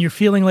 when you're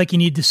feeling like you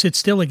need to sit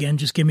still again,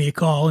 just give me a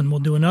call and we'll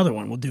do another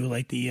one. We'll do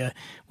like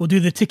we'll do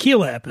the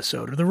tequila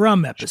episode or the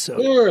rum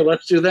episode. Sure,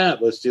 let's do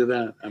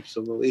that.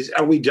 Absolutely.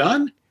 Are we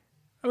done?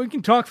 We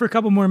can talk for a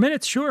couple more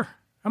minutes. Sure.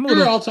 I'll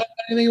talk about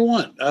anything you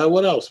want.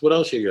 What else? What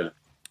else you got?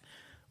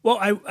 Well,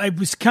 I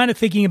was kind of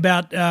thinking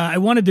about, I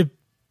wanted to,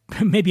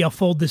 maybe I'll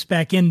fold this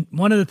back in.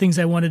 One of the things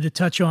I wanted to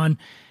touch on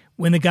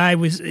when the guy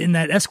was in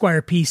that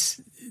Esquire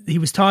piece, he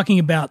was talking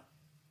about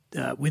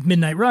with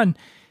Midnight Run,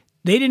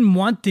 they didn't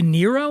want De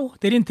Niro?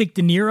 They didn't think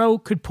De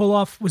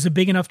Niro was a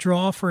big enough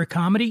draw for a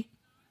comedy?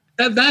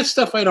 That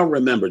stuff I don't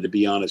remember, to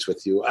be honest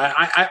with you.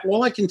 I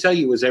all I can tell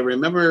you is I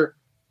remember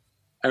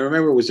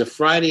it was a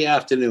Friday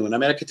afternoon. I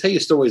mean, I could tell you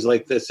stories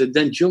like this, and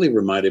then Julie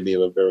reminded me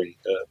of a very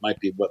might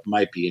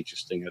be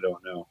interesting. I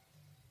don't know,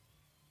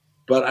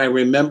 but I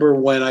remember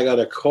when I got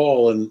a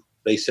call and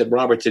they said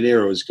Robert De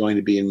Niro is going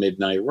to be in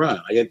Midnight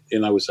Run.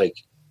 I was like,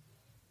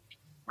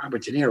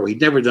 Robert De Niro,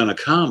 he'd never done a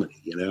comedy,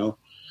 you know.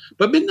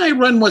 But Midnight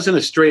Run wasn't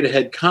a straight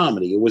ahead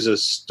comedy. It was a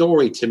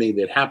story to me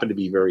that happened to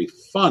be very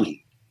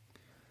funny.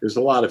 There's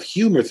a lot of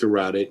humor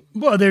throughout it.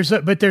 Well,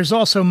 there's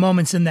also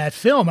moments in that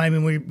film. I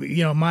mean,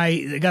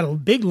 I got a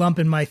big lump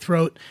in my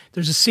throat.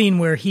 There's a scene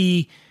where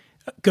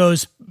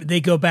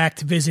they go back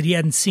to visit. He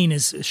hadn't seen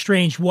his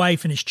estranged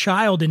wife and his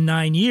child in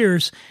 9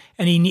 years,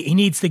 and he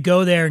needs to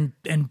go there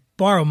and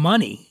borrow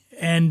money.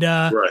 And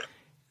right.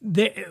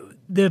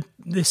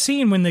 The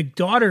scene when the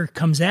daughter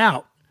comes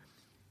out,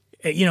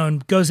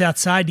 and goes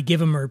outside to give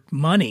him her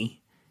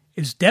money,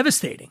 is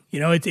devastating.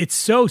 It's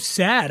so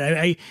sad.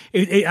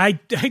 I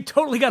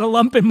totally got a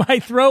lump in my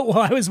throat while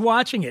I was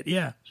watching it.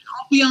 Yeah.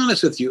 I'll be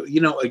honest with you.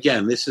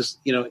 Again, this is,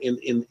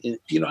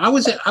 I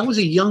was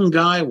a young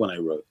guy when I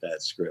wrote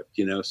that script.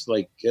 It's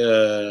like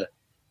a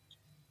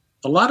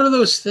lot of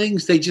those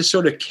things, they just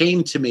sort of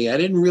came to me. I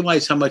didn't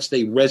realize how much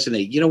they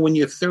resonate. When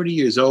you're 30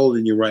 years old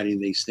and you're writing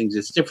these things,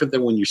 it's different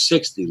than when you're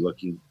 60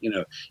 looking.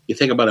 You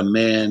think about a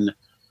man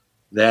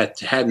that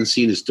hadn't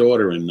seen his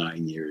daughter in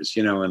 9 years,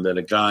 and that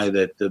a guy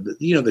that,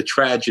 the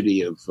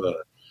tragedy of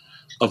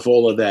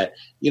all of that,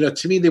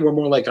 to me, they were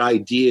more like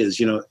ideas,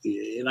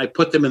 and I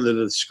put them into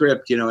the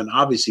script, and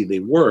obviously they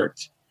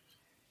worked,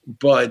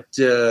 but,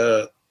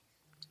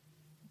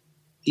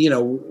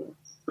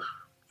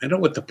 I know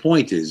what the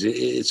point is.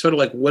 It's sort of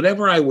like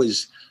whatever I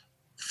was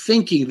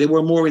thinking, they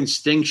were more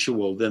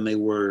instinctual than they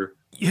were.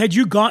 Had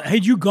you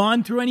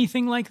gone through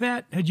anything like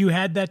that? Had you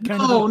had that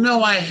kind of?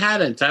 No, I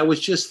hadn't. I was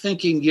just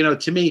thinking,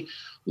 to me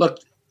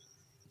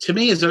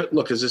as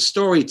a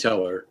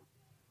storyteller,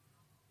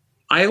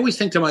 I always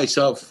think to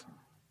myself,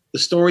 the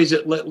stories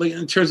that,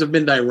 in terms of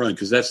Midnight Run,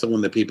 because that's the one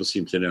that people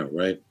seem to know,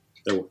 right?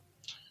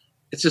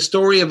 It's a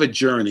story of a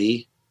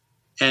journey,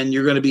 and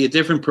you're going to be a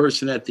different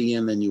person at the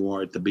end than you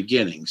are at the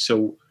beginning.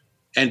 So,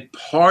 and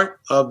part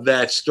of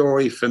that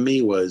story for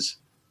me was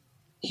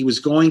he was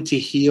going to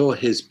heal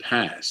his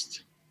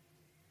past.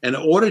 In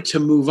order to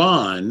move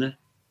on,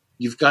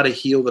 you've got to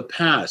heal the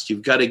past.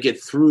 You've got to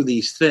get through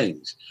these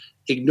things.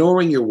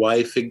 Ignoring your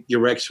wife,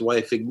 your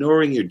ex-wife,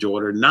 ignoring your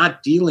daughter,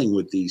 not dealing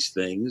with these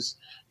things,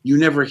 you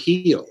never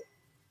heal.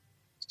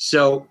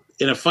 So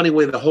in a funny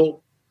way, the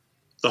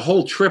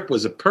whole trip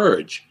was a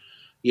purge.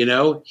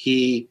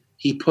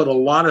 He put a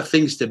lot of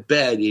things to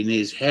bed in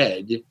his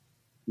head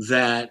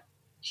that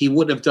he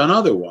wouldn't have done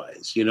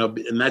otherwise,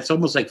 and that's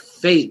almost like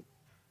fate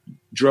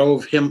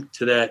drove him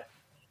to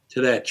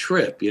that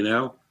trip,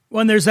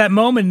 Well, and there's that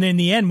moment in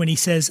the end when he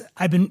says,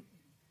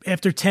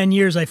 after 10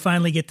 years, I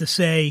finally get to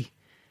say,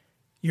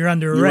 you're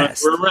under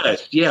arrest. You're under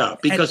arrest, yeah,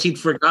 because he'd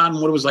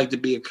forgotten what it was like to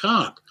be a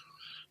cop.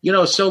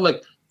 So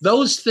like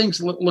those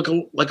things look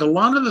like a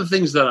lot of the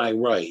things that I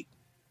write,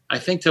 I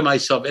think to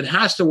myself, it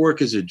has to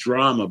work as a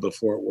drama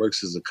before it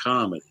works as a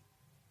comedy.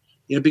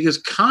 Because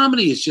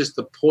comedy is just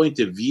the point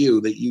of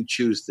view that you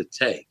choose to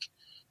take.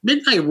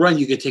 Midnight Run,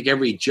 you could take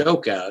every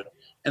joke out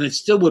and it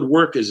still would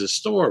work as a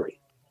story.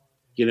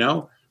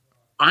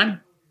 I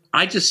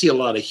just see a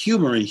lot of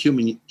humor in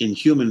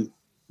human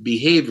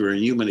behavior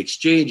and human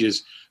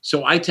exchanges.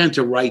 So I tend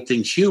to write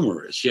things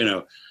humorous,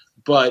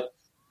 but,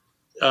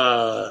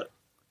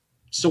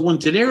 so when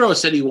De Niro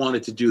said he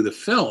wanted to do the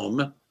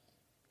film,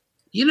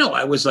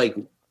 I was like,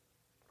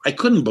 I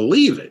couldn't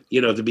believe it,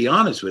 to be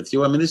honest with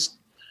you. I mean,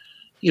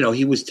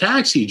 he was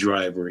Taxi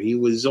Driver. He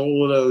was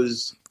all of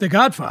those. The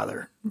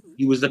Godfather.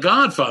 He was the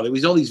Godfather. He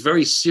was all these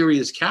very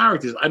serious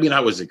characters. I mean, I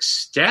was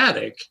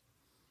ecstatic.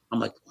 I'm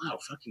like, wow,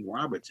 fucking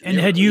Robert. And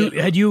had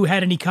you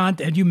had any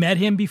contact? Had you met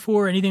him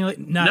before? Anything like?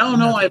 No.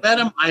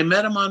 I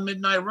met him on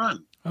Midnight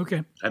Run.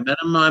 Okay. I met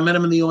him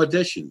in the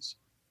auditions.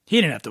 He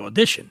didn't have to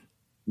audition.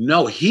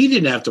 No, he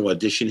didn't have to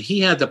audition.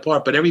 He had the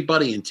part, but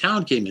everybody in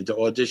town came in to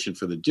audition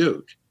for the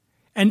Duke.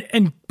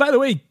 And by the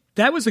way,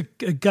 that was a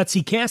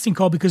gutsy casting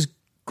call because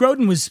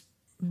Grodin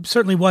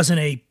certainly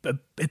wasn't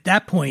at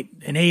that point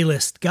an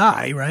A-list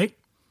guy, right?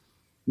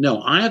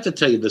 No, I have to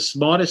tell you, the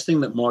smartest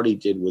thing that Marty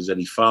did was that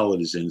he followed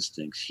his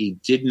instincts. He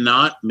did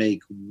not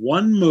make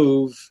one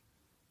move.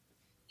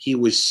 He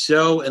was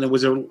and it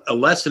was a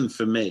lesson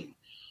for me.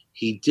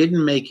 He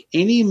didn't make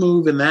any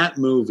move in that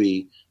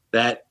movie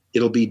that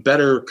it'll be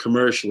better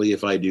commercially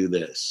if I do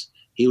this.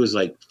 He was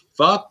like,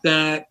 fuck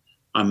that.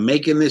 I'm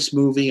making this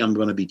movie. I'm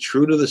going to be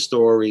true to the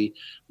story.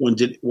 When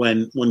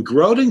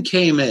Grodin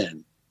came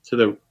in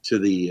to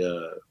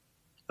the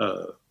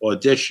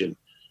audition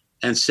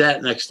and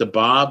sat next to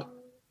Bob,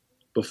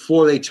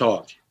 before they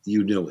talked,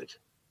 you knew it.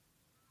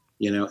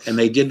 And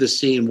they did the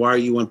scene, why are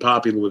you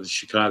unpopular with the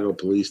Chicago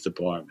Police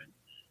Department?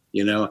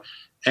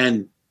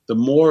 And the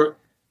more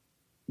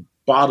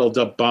bottled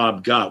up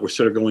Bob got, we're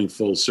sort of going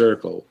full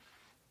circle,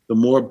 the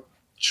more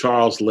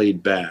Charles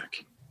laid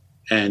back,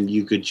 and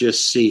you could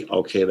just see,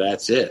 okay,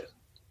 that's it.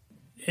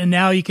 And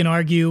now you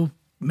can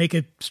make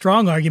a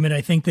strong argument,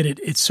 I think, that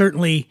it's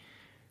certainly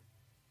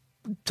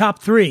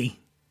top 3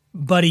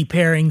 buddy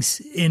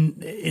pairings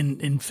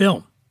in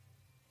film.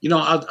 You know,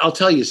 I'll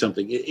tell you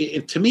something.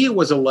 To me, it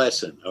was a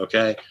lesson,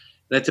 okay?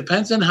 And it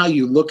depends on how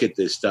you look at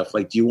this stuff.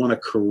 Like, do you want a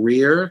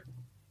career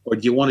or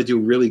do you want to do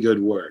really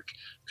good work?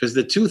 Because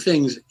the two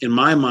things, in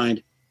my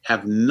mind,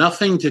 have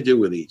nothing to do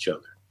with each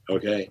other,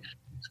 okay?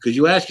 Because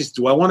you ask us,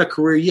 do I want a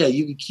career? Yeah,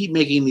 you can keep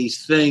making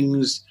these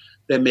things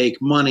that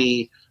make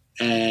money,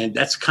 and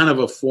that's kind of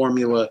a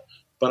formula.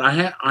 But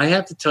I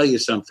have to tell you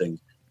something.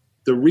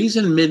 The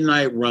reason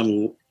Midnight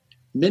Run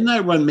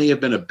may have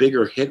been a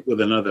bigger hit with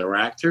another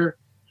actor,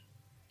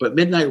 but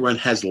Midnight Run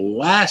has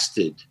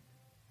lasted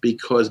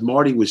because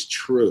Marty was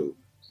true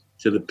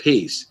to the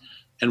piece.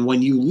 And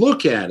when you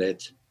look at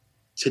it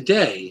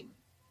today,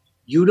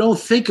 you don't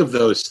think of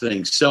those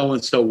things.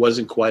 So-and-so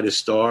wasn't quite a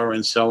star,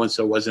 and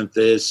so-and-so wasn't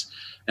this,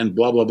 and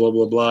blah, blah, blah,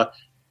 blah, blah.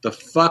 The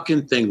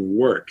fucking thing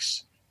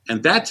works.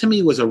 And that to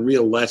me was a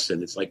real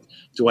lesson. It's like,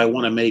 do I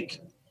want to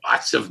make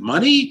lots of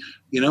money?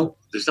 You know,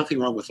 there's nothing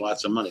wrong with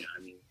lots of money.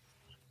 I mean,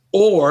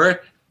 or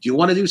do you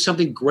want to do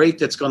something great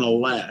that's going to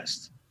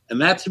last?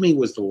 And that to me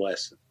was the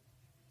lesson.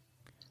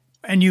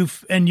 And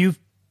you've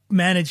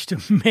managed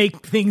to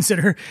make things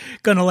that are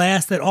going to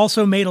last that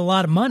also made a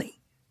lot of money.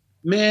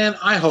 Man,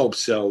 I hope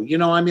so. You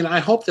know, I mean, I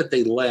hope that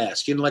they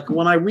last. You know, like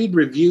when I read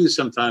reviews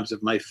sometimes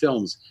of my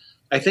films,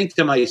 I think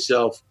to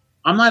myself,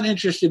 I'm not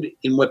interested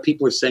in what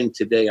people are saying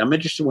today. I'm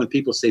interested when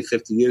people say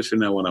 50 years from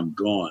now when I'm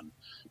gone,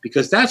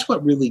 because that's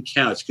what really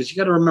counts. Because you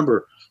got to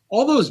remember,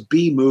 all those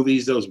B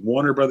movies, those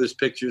Warner Brothers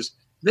pictures,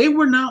 they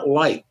were not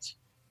liked,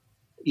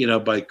 you know,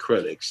 by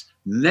critics.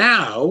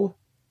 Now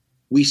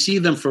we see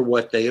them for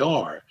what they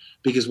are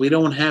because we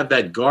don't have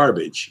that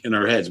garbage in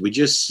our heads. We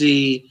just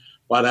see,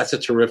 wow, that's a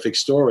terrific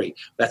story.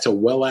 That's a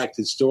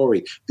well-acted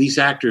story. These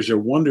actors are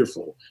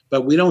wonderful.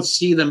 But we don't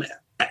see them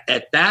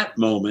at that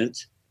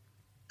moment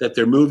that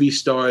they're movie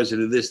stars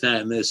and this,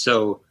 that, and this.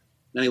 So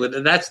anyway,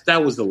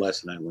 that was the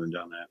lesson I learned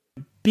on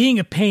that. Being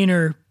a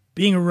painter,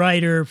 being a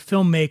writer,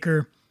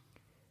 filmmaker,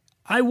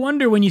 I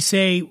wonder when you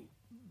say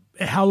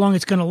how long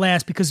it's going to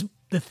last, because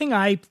the thing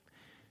I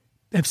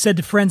have said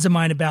to friends of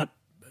mine about,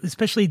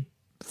 especially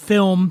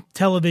film,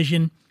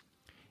 television,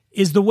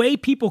 is the way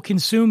people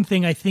consume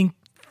things. I think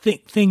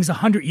things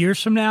 100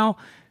 years from now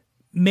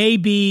may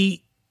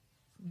be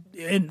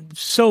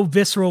so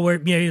visceral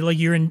where, you know, like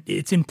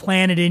it's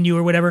implanted in you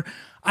or whatever.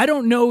 I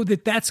don't know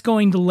that that's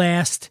going to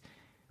last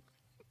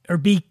or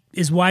be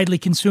as widely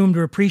consumed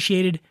or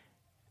appreciated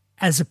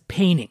as a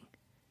painting.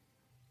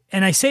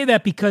 And I say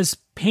that because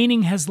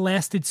painting has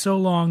lasted so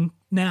long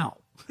now.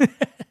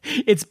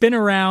 It's been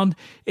around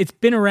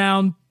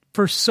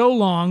for so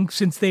long,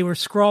 since they were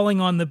scrawling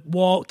on the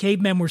wall,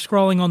 cavemen were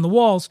scrawling on the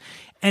walls,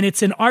 and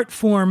it's an art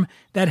form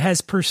that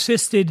has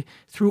persisted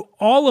through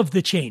all of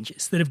the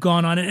changes that have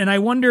gone on. And I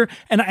wonder,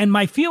 and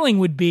my feeling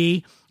would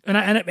be, and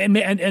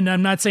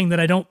I'm not saying that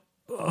I don't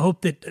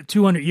hope that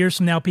 200 years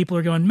from now people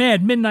are going,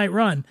 mad, Midnight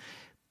Run,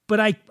 but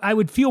I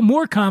would feel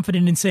more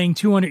confident in saying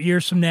 200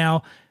 years from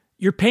now,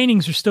 your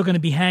paintings are still going to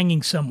be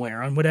hanging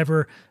somewhere on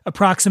whatever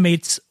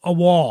approximates a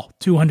wall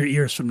 200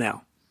 years from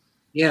now.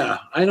 Yeah,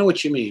 I know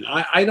what you mean.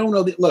 I don't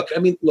know.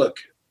 Look,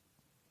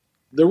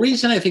 the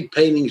reason I think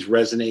paintings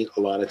resonate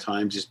a lot of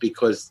times is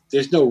because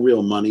there's no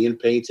real money in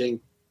painting.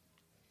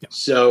 Yep.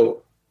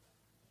 So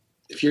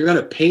if you're going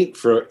to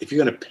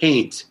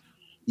paint,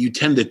 you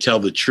tend to tell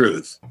the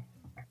truth.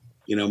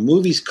 You know,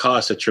 movies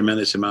cost a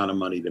tremendous amount of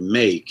money to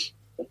make.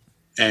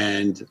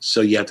 And so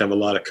you have to have a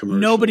lot of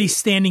commercials. Nobody's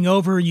standing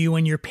over you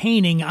when you're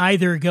painting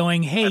either,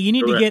 going, hey, you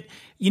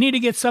need to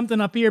get something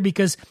up here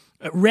because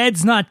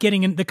red's not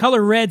getting the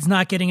color red's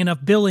not getting enough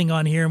billing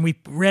on here, and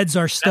red's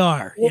our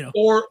star.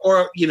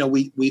 Or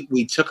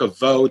we took a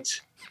vote.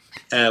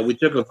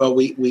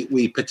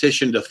 We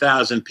petitioned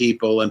 1,000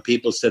 people, and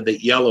people said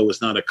that yellow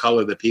is not a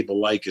color that people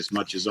like as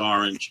much as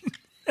orange.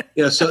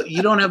 You know, so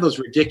you don't have those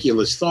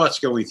ridiculous thoughts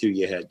going through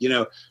your head. You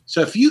know,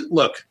 so if you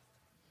look,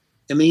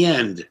 in the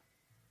end,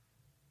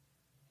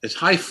 as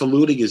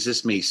highfalutin as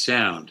this may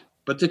sound,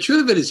 but the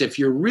truth of it is, if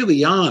you're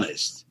really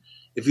honest,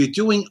 if you're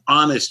doing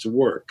honest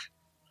work,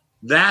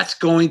 that's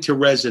going to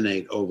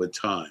resonate over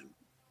time,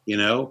 you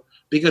know?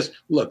 Because,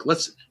 look,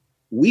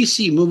 we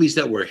see movies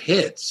that were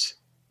hits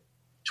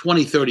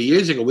 20, 30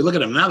 years ago. We look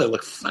at them now, they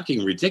look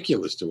fucking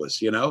ridiculous to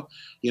us, you know?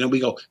 You know, we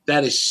go,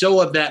 that is so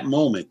of that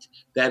moment.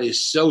 That is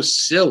so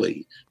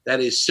silly. That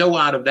is so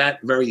out of that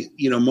very,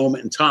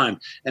 moment in time.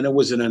 And it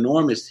was an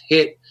enormous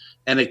hit,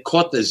 and it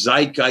caught the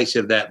zeitgeist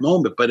of that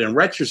moment. But in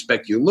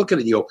retrospect, you look at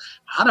it and you go,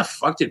 how the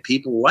fuck did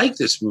people like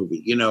this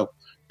movie, you know?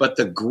 But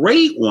the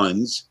great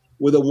ones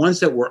were the ones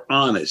that were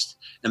honest,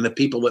 and the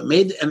people that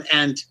made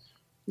and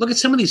look at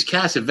some of these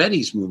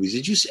Cassavetes movies.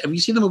 Have you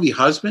seen the movie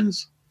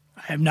Husbands?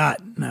 I have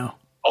not. No.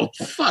 Oh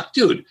fuck,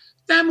 dude!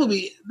 That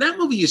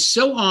movie is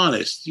so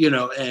honest, and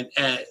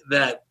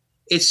that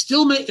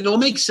it'll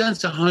make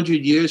sense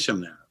 100 years from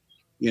now.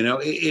 You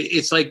know,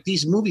 it's like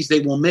these movies, they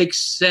will make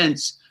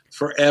sense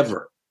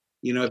forever.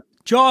 You know,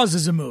 Jaws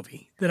is a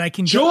movie that I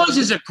can. Jaws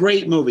is a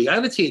great movie. I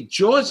would say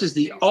Jaws is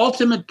the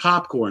ultimate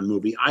popcorn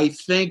movie. I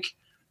think,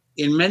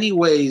 in many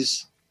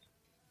ways,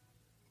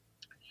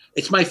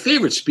 it's my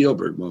favorite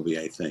Spielberg movie.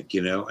 I think.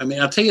 You know, I mean,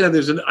 I'll tell you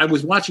that I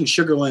was watching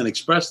Sugarland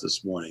Express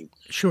this morning.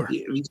 Sure.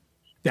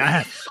 Yeah, I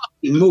have.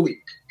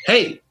 Movie.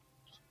 Hey,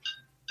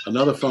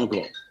 another phone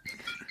call.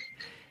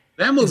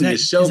 That movie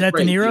is so great. Is that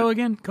De Niro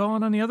again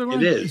calling on the other one?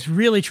 It is. He's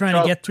really trying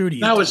to get through to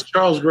you. That was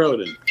Charles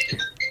Grodin.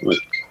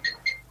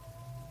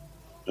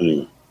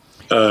 Anyway.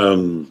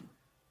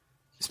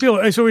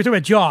 Spielberg, so we're talking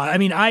about Jaws. I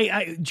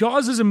mean,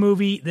 Jaws is a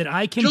movie that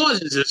I can...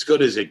 Jaws is as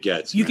good as it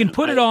gets. You can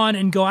put it on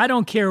and go, I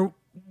don't care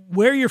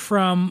where you're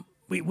from,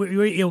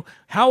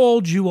 how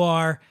old you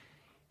are.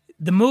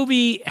 The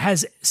movie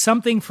has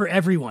something for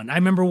everyone. I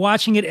remember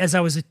watching it as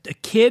I was a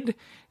kid.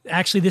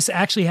 Actually, this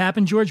actually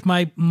happened, George.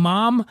 My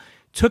mom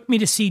took me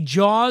to see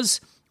Jaws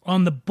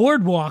on the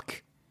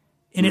boardwalk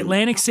in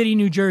Atlantic City,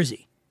 New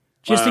Jersey.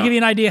 Just to give you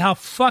an idea how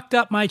fucked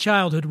up my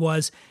childhood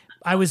was.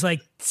 I was like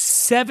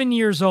 7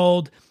 years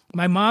old.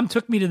 My mom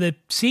took me to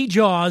see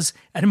Jaws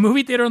at a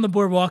movie theater on the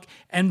boardwalk.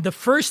 And the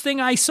first thing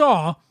I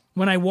saw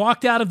when I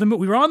walked out of the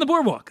movie, we were on the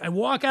boardwalk. I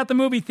walk out the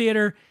movie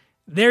theater.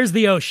 There's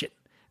the ocean.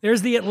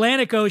 There's the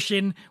Atlantic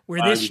Ocean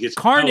where this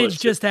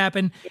carnage just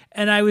happened.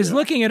 And I was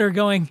looking at her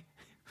going,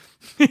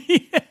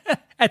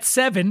 at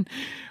 7,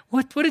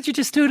 what did you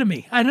just do to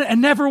me? I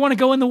never want to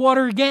go in the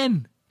water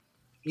again.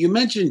 You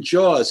mentioned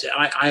Jaws.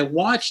 I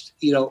watched,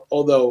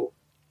 although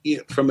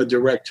from a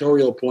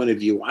directorial point of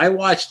view, I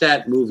watched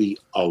that movie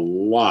a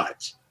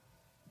lot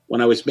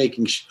when I was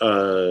making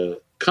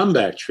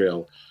Comeback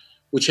Trail,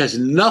 which has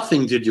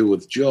nothing to do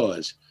with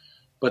Jaws.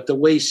 But the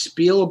way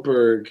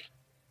Spielberg,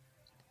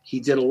 he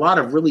did a lot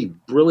of really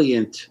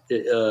brilliant,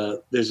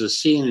 there's a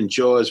scene in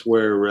Jaws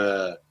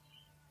where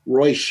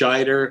Roy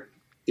Scheider,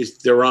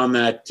 they're on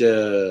that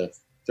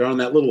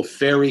little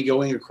ferry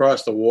going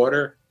across the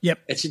water. Yep.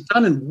 It's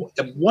done in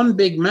one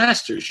big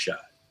master shot.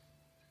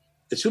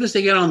 As soon as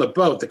they get on the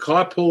boat, the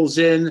car pulls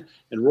in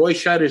and Roy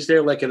Scheider's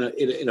there like in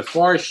a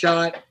far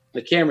shot.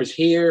 The camera's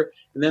here.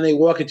 And then they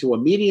walk into a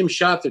medium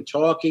shot. They're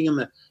talking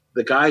and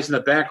the guys in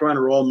the background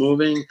are all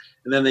moving.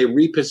 And then they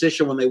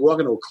reposition when they walk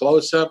into a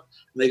close-up.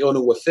 And they go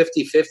into a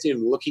 50-50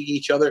 and look at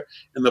each other.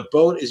 And the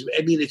boat is,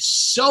 it's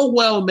so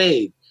well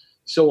made.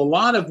 So a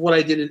lot of what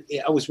I did,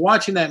 I was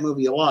watching that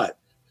movie a lot.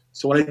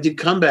 So when I did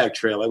Comeback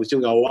Trail, I was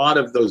doing a lot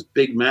of those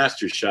big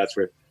master shots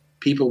where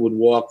people would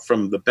walk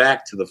from the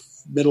back to the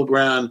middle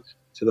ground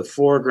to the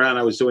foreground.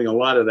 I was doing a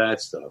lot of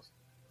that stuff.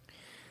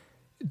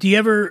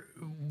 Are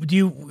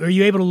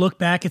you able to look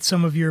back at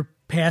some of your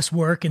past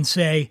work and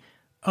say,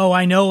 oh,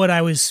 I know what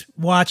I was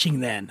watching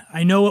then.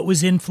 I know what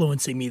was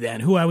influencing me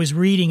then, who I was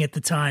reading at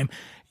the time.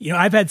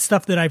 I've had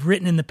stuff that I've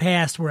written in the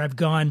past where I've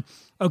gone,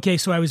 okay,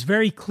 so I was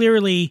very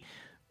clearly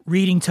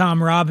reading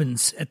Tom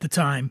Robbins at the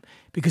time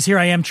because here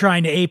I am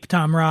trying to ape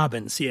Tom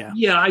Robbins. Yeah.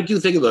 Yeah, I do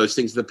think of those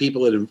things. The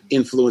people that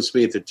influenced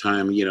me at the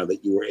time, that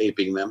you were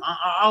aping them.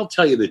 I'll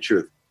tell you the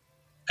truth.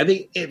 I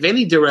think if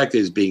any director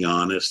is being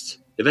honest,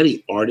 if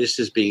any artist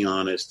is being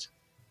honest,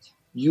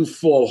 you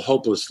fall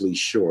hopelessly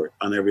short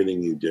on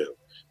everything you do.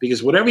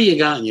 Because whatever you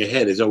got in your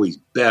head is always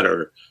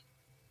better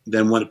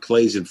than what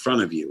plays in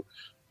front of you.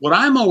 What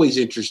I'm always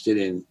interested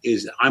in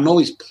is I'm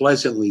always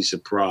pleasantly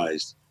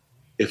surprised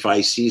if I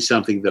see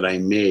something that I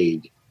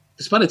made.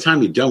 Because by the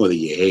time you're done with it,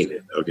 you hate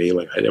it. Okay,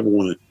 like I never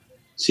want to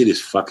see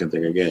this fucking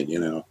thing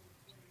again,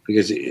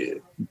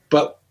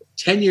 but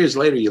 10 years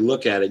later, you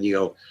look at it and you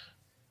go,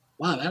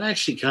 wow, that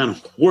actually kind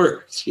of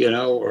worked,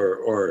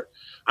 or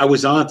I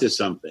was onto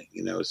something,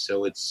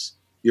 so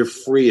you're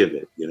free of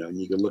it, and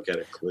you can look at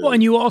it clearly. Well,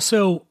 and you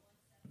also,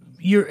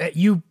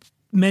 you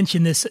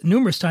mentioned this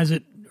numerous times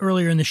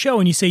earlier in the show,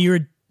 and you say you're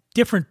a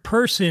different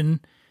person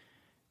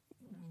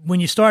when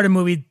you start a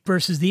movie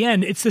versus the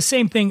end. It's the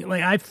same thing.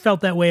 Like I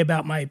felt that way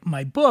about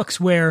my books,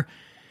 where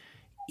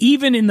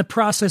even in the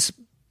process,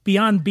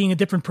 beyond being a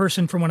different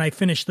person from when I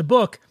finished the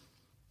book,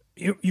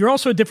 you're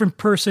also a different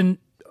person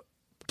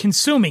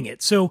consuming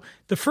it. So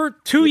the first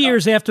 2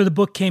 years after the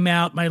book came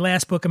out, my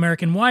last book,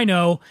 American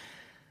Wino,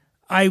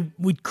 I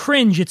would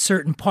cringe at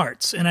certain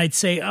parts and I'd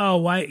say, oh,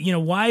 why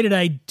did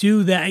I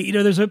do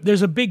that?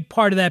 There's a big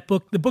part of that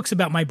book. The book's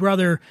about my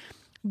brother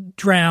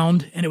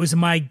drowned, and it was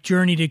my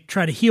journey to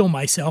try to heal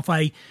myself.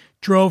 I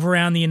drove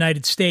around the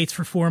United States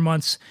for 4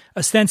 months,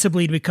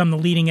 ostensibly to become the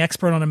leading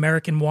expert on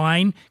American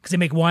wine, because they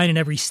make wine in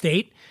every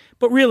state.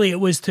 But really, it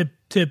was to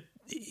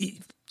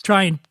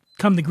try and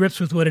come to grips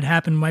with what had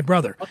happened to my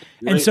brother.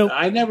 And so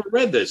I never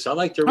read this. I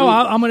like to read.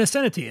 I'm going to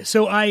send it to you.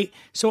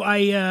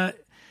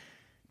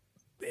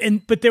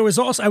 But there was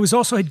also,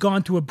 I had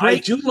gone to a break.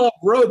 I do love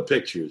road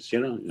pictures,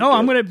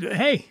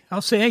 Oh,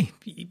 I'll say,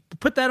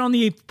 put that on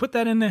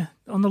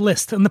the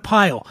list, on the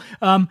pile.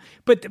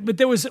 But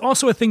there was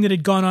also a thing that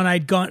had gone on.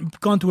 I'd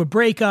gone through a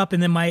breakup,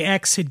 and then my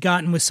ex had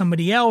gotten with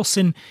somebody else,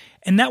 and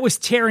that was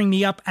tearing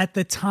me up at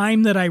the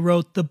time that I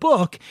wrote the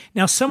book.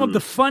 Now, some of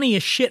the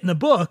funniest shit in the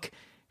book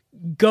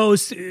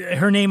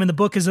her name in the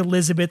book is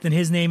Elizabeth and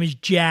his name is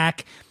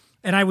Jack.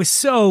 And I was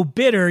so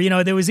bitter. You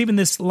know, there was even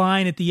this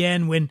line at the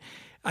end when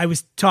I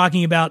was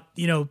talking about,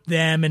 you know,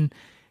 them, and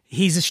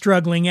he's a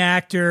struggling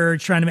actor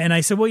and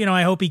I said, well, you know,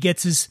 I hope he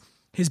gets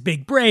his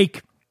big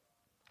break,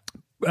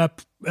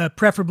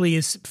 preferably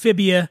his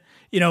Phibia,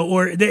 you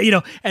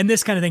know, and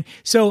this kind of thing.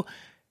 So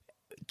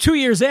 2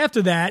 years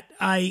after that,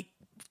 I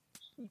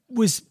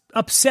was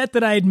upset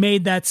that I had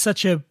made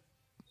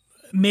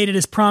it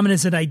as prominent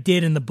as that I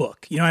did in the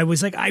book. You know, I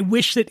was like, I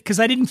wish that, because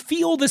I didn't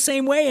feel the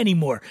same way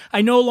anymore.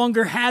 I no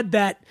longer had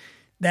that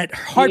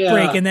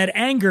heartbreak and that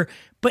anger.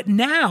 But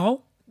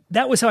now,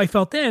 that was how I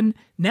felt then.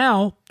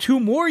 Now, 2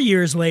 more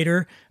years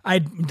later,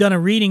 I'd done a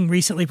reading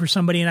recently for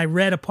somebody and I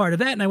read a part of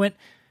that and I went,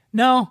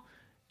 no,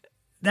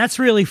 that's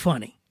really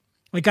funny.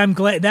 Like, I'm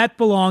glad that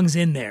belongs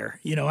in there.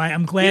 You know,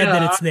 I'm glad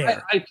that it's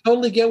there. I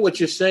totally get what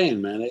you're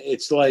saying, man.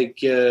 It's like,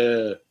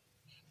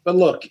 but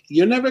look,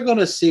 you're never going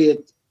to see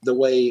it the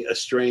way a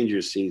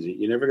stranger sees it.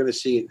 You're never going to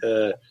see it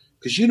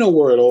because you know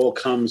where it all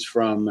comes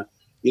from.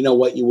 You know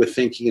what you were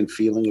thinking and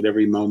feeling at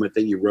every moment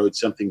that you wrote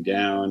something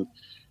down.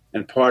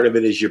 And part of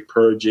it is you're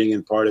purging,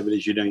 and part of it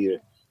is you're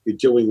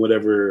doing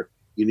whatever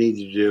you need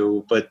to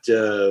do.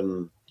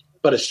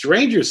 But a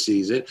stranger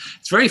sees it.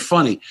 It's very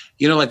funny.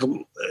 You know, like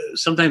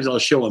sometimes I'll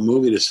show a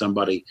movie to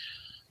somebody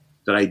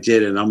that I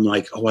did, and I'm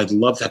like, oh, I'd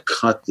love to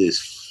cut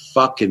this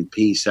fucking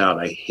piece out.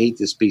 I hate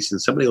this piece.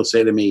 And somebody will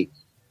say to me,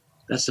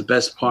 that's the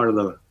best part of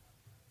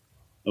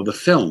the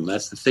film.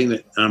 That's the thing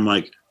that I'm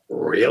like,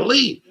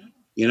 really?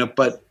 You know,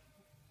 but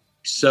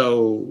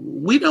so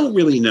we don't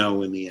really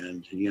know in the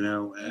end, you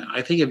know.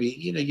 I think if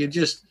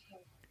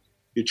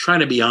you're trying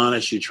to be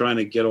honest, you're trying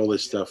to get all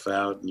this stuff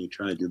out, and you're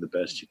trying to do the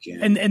best you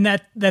can. And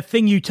that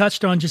thing you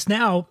touched on just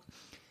now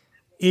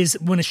is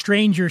when a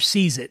stranger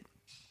sees it.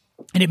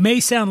 And it may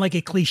sound like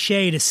a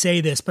cliche to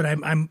say this, but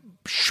I'm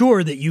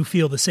sure that you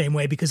feel the same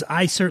way, because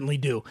I certainly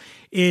do,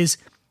 is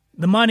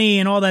the money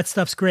and all that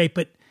stuff's great,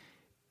 but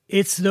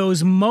it's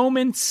those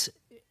moments,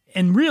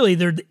 and really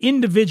they're the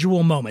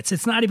individual moments.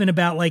 It's not even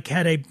about like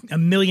had a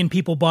million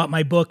people bought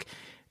my book.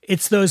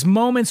 It's those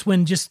moments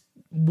when just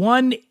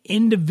one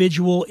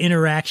individual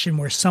interaction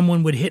where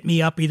someone would hit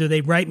me up, either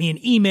they'd write me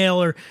an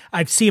email or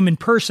I'd see them in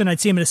person, I'd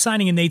see them at a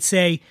signing, and they'd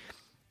say,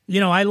 you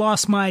know, I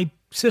lost my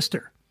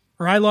sister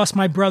or I lost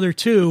my brother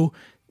too,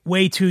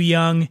 way too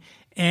young,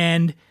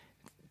 and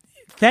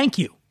thank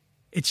you.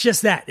 It's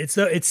just that.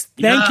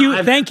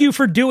 Thank you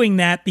for doing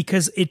that,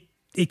 because it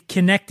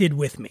connected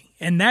with me.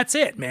 And that's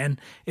it, man.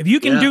 If you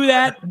can do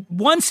that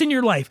once in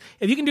your life,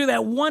 if you can do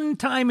that one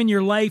time in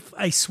your life,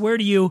 I swear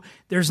to you,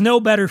 there's no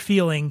better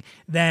feeling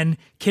than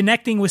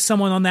connecting with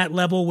someone on that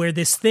level, where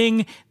this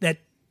thing that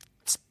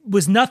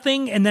was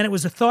nothing, and then it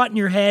was a thought in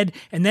your head,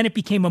 and then it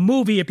became a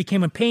movie, it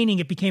became a painting,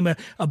 it became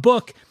a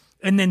book,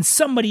 and then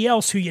somebody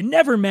else who you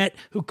never met,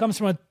 who comes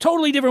from a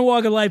totally different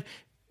walk of life,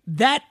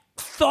 that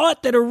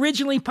thought that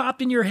originally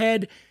popped in your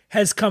head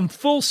has come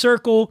full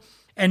circle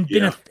and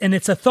been and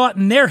it's a thought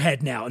in their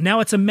head now. Now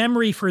it's a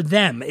memory for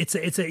them. It's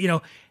a you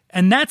know,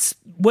 and that's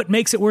what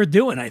makes it worth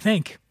doing, I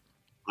think.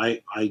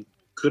 I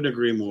couldn't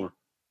agree more.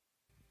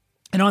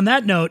 And on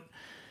that note,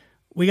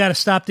 we got to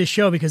stop this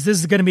show, because this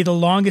is going to be the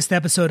longest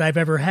episode I've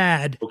ever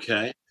had.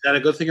 Okay. Is that a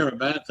good thing or a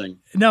bad thing?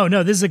 No,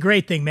 this is a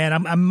great thing,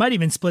 man. I might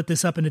even split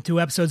this up into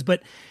 2 episodes,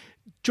 but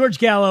George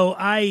Gallo,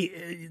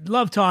 I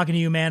love talking to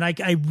you, man.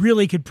 I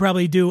really could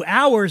probably do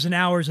hours and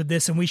hours of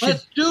this, and we should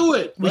let's do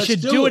it. We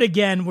should do it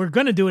again. We're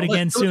going to do it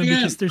again soon,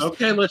 because there's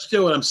okay. Let's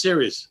do it. I'm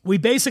serious. We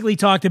basically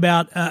talked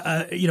about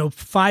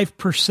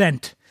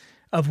 5%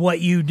 of what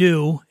you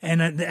do,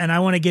 and I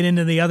want to get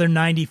into the other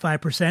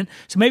 95%.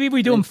 So maybe if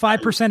we do them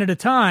 5% at a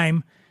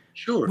time,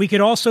 sure, we could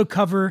also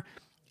cover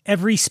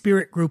every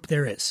spirit group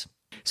there is.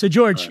 So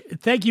George,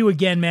 thank you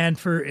again, man,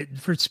 for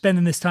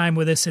spending this time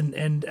with us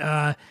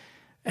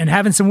and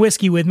having some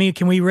whiskey with me.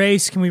 Can we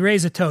raise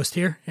a toast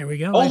here? There we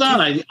go. Hold on.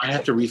 I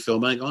have to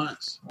refill my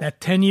glass. That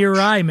 10-year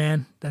rye,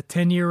 man. That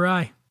 10-year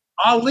rye.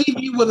 I'll leave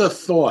you with a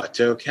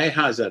thought. Okay.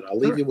 How's that? I'll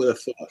leave you with a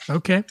thought.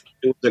 Okay.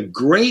 It was a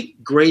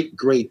great, great,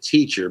 great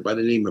teacher by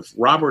the name of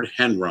Robert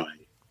Henry,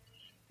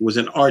 who was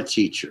an art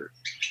teacher.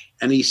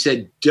 And he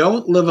said,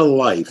 don't live a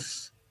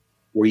life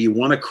where you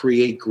want to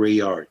create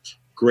great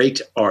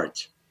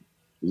art.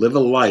 Live a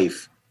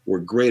life where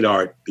great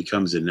art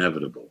becomes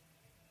inevitable.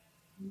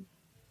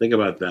 Think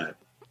about that.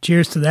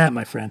 Cheers to that,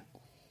 my friend.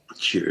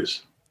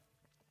 Cheers.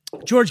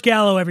 George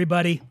Gallo,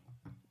 everybody.